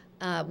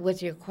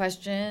 with your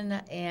question.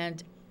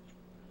 And,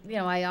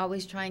 I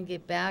always try and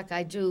get back.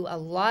 I do a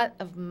lot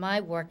of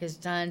my work is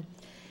done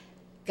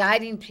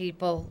guiding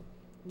people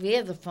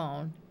via the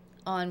phone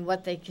on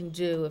what they can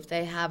do if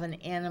they have an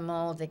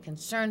animal they're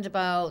concerned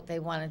about, they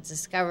want to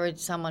discourage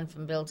someone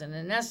from building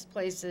a nest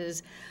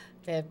places,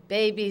 they have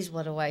babies,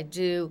 what do I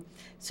do?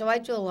 So I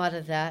do a lot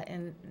of that,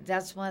 and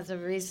that's one of the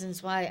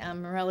reasons why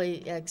I'm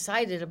really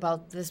excited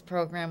about this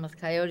program with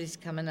coyotes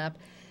coming up.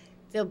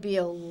 There'll be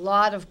a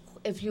lot of,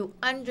 if you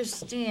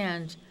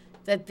understand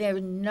that they're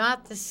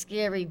not the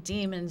scary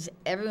demons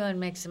everyone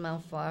makes them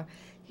out for,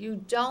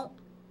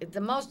 the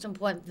most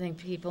important thing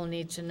people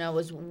need to know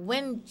is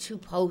when to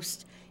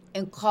post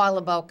and call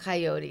about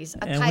coyotes.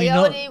 A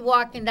coyote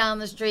walking down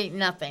the street,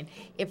 nothing.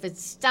 If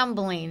it's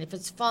stumbling, if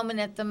it's foaming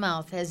at the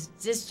mouth, has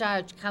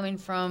discharge coming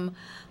from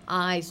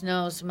eyes,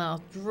 nose,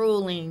 mouth,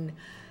 drooling,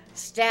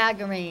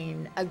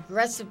 staggering,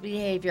 aggressive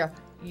behavior,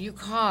 you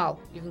call.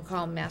 You can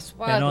call Mass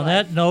Wildlife. And on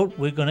that note,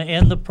 we're going to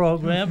end the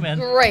program. And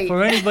Great.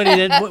 For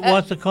anybody that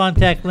wants to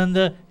contact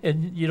Linda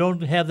and you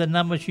don't have the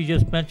number she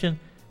just mentioned,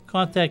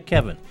 contact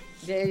Kevin.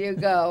 There you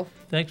go.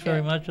 Thanks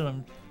very much, and I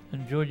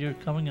enjoyed your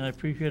coming, and I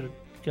appreciate it,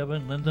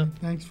 Kevin, Linda.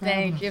 Thanks for having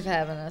us. Thank you for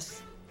having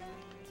us.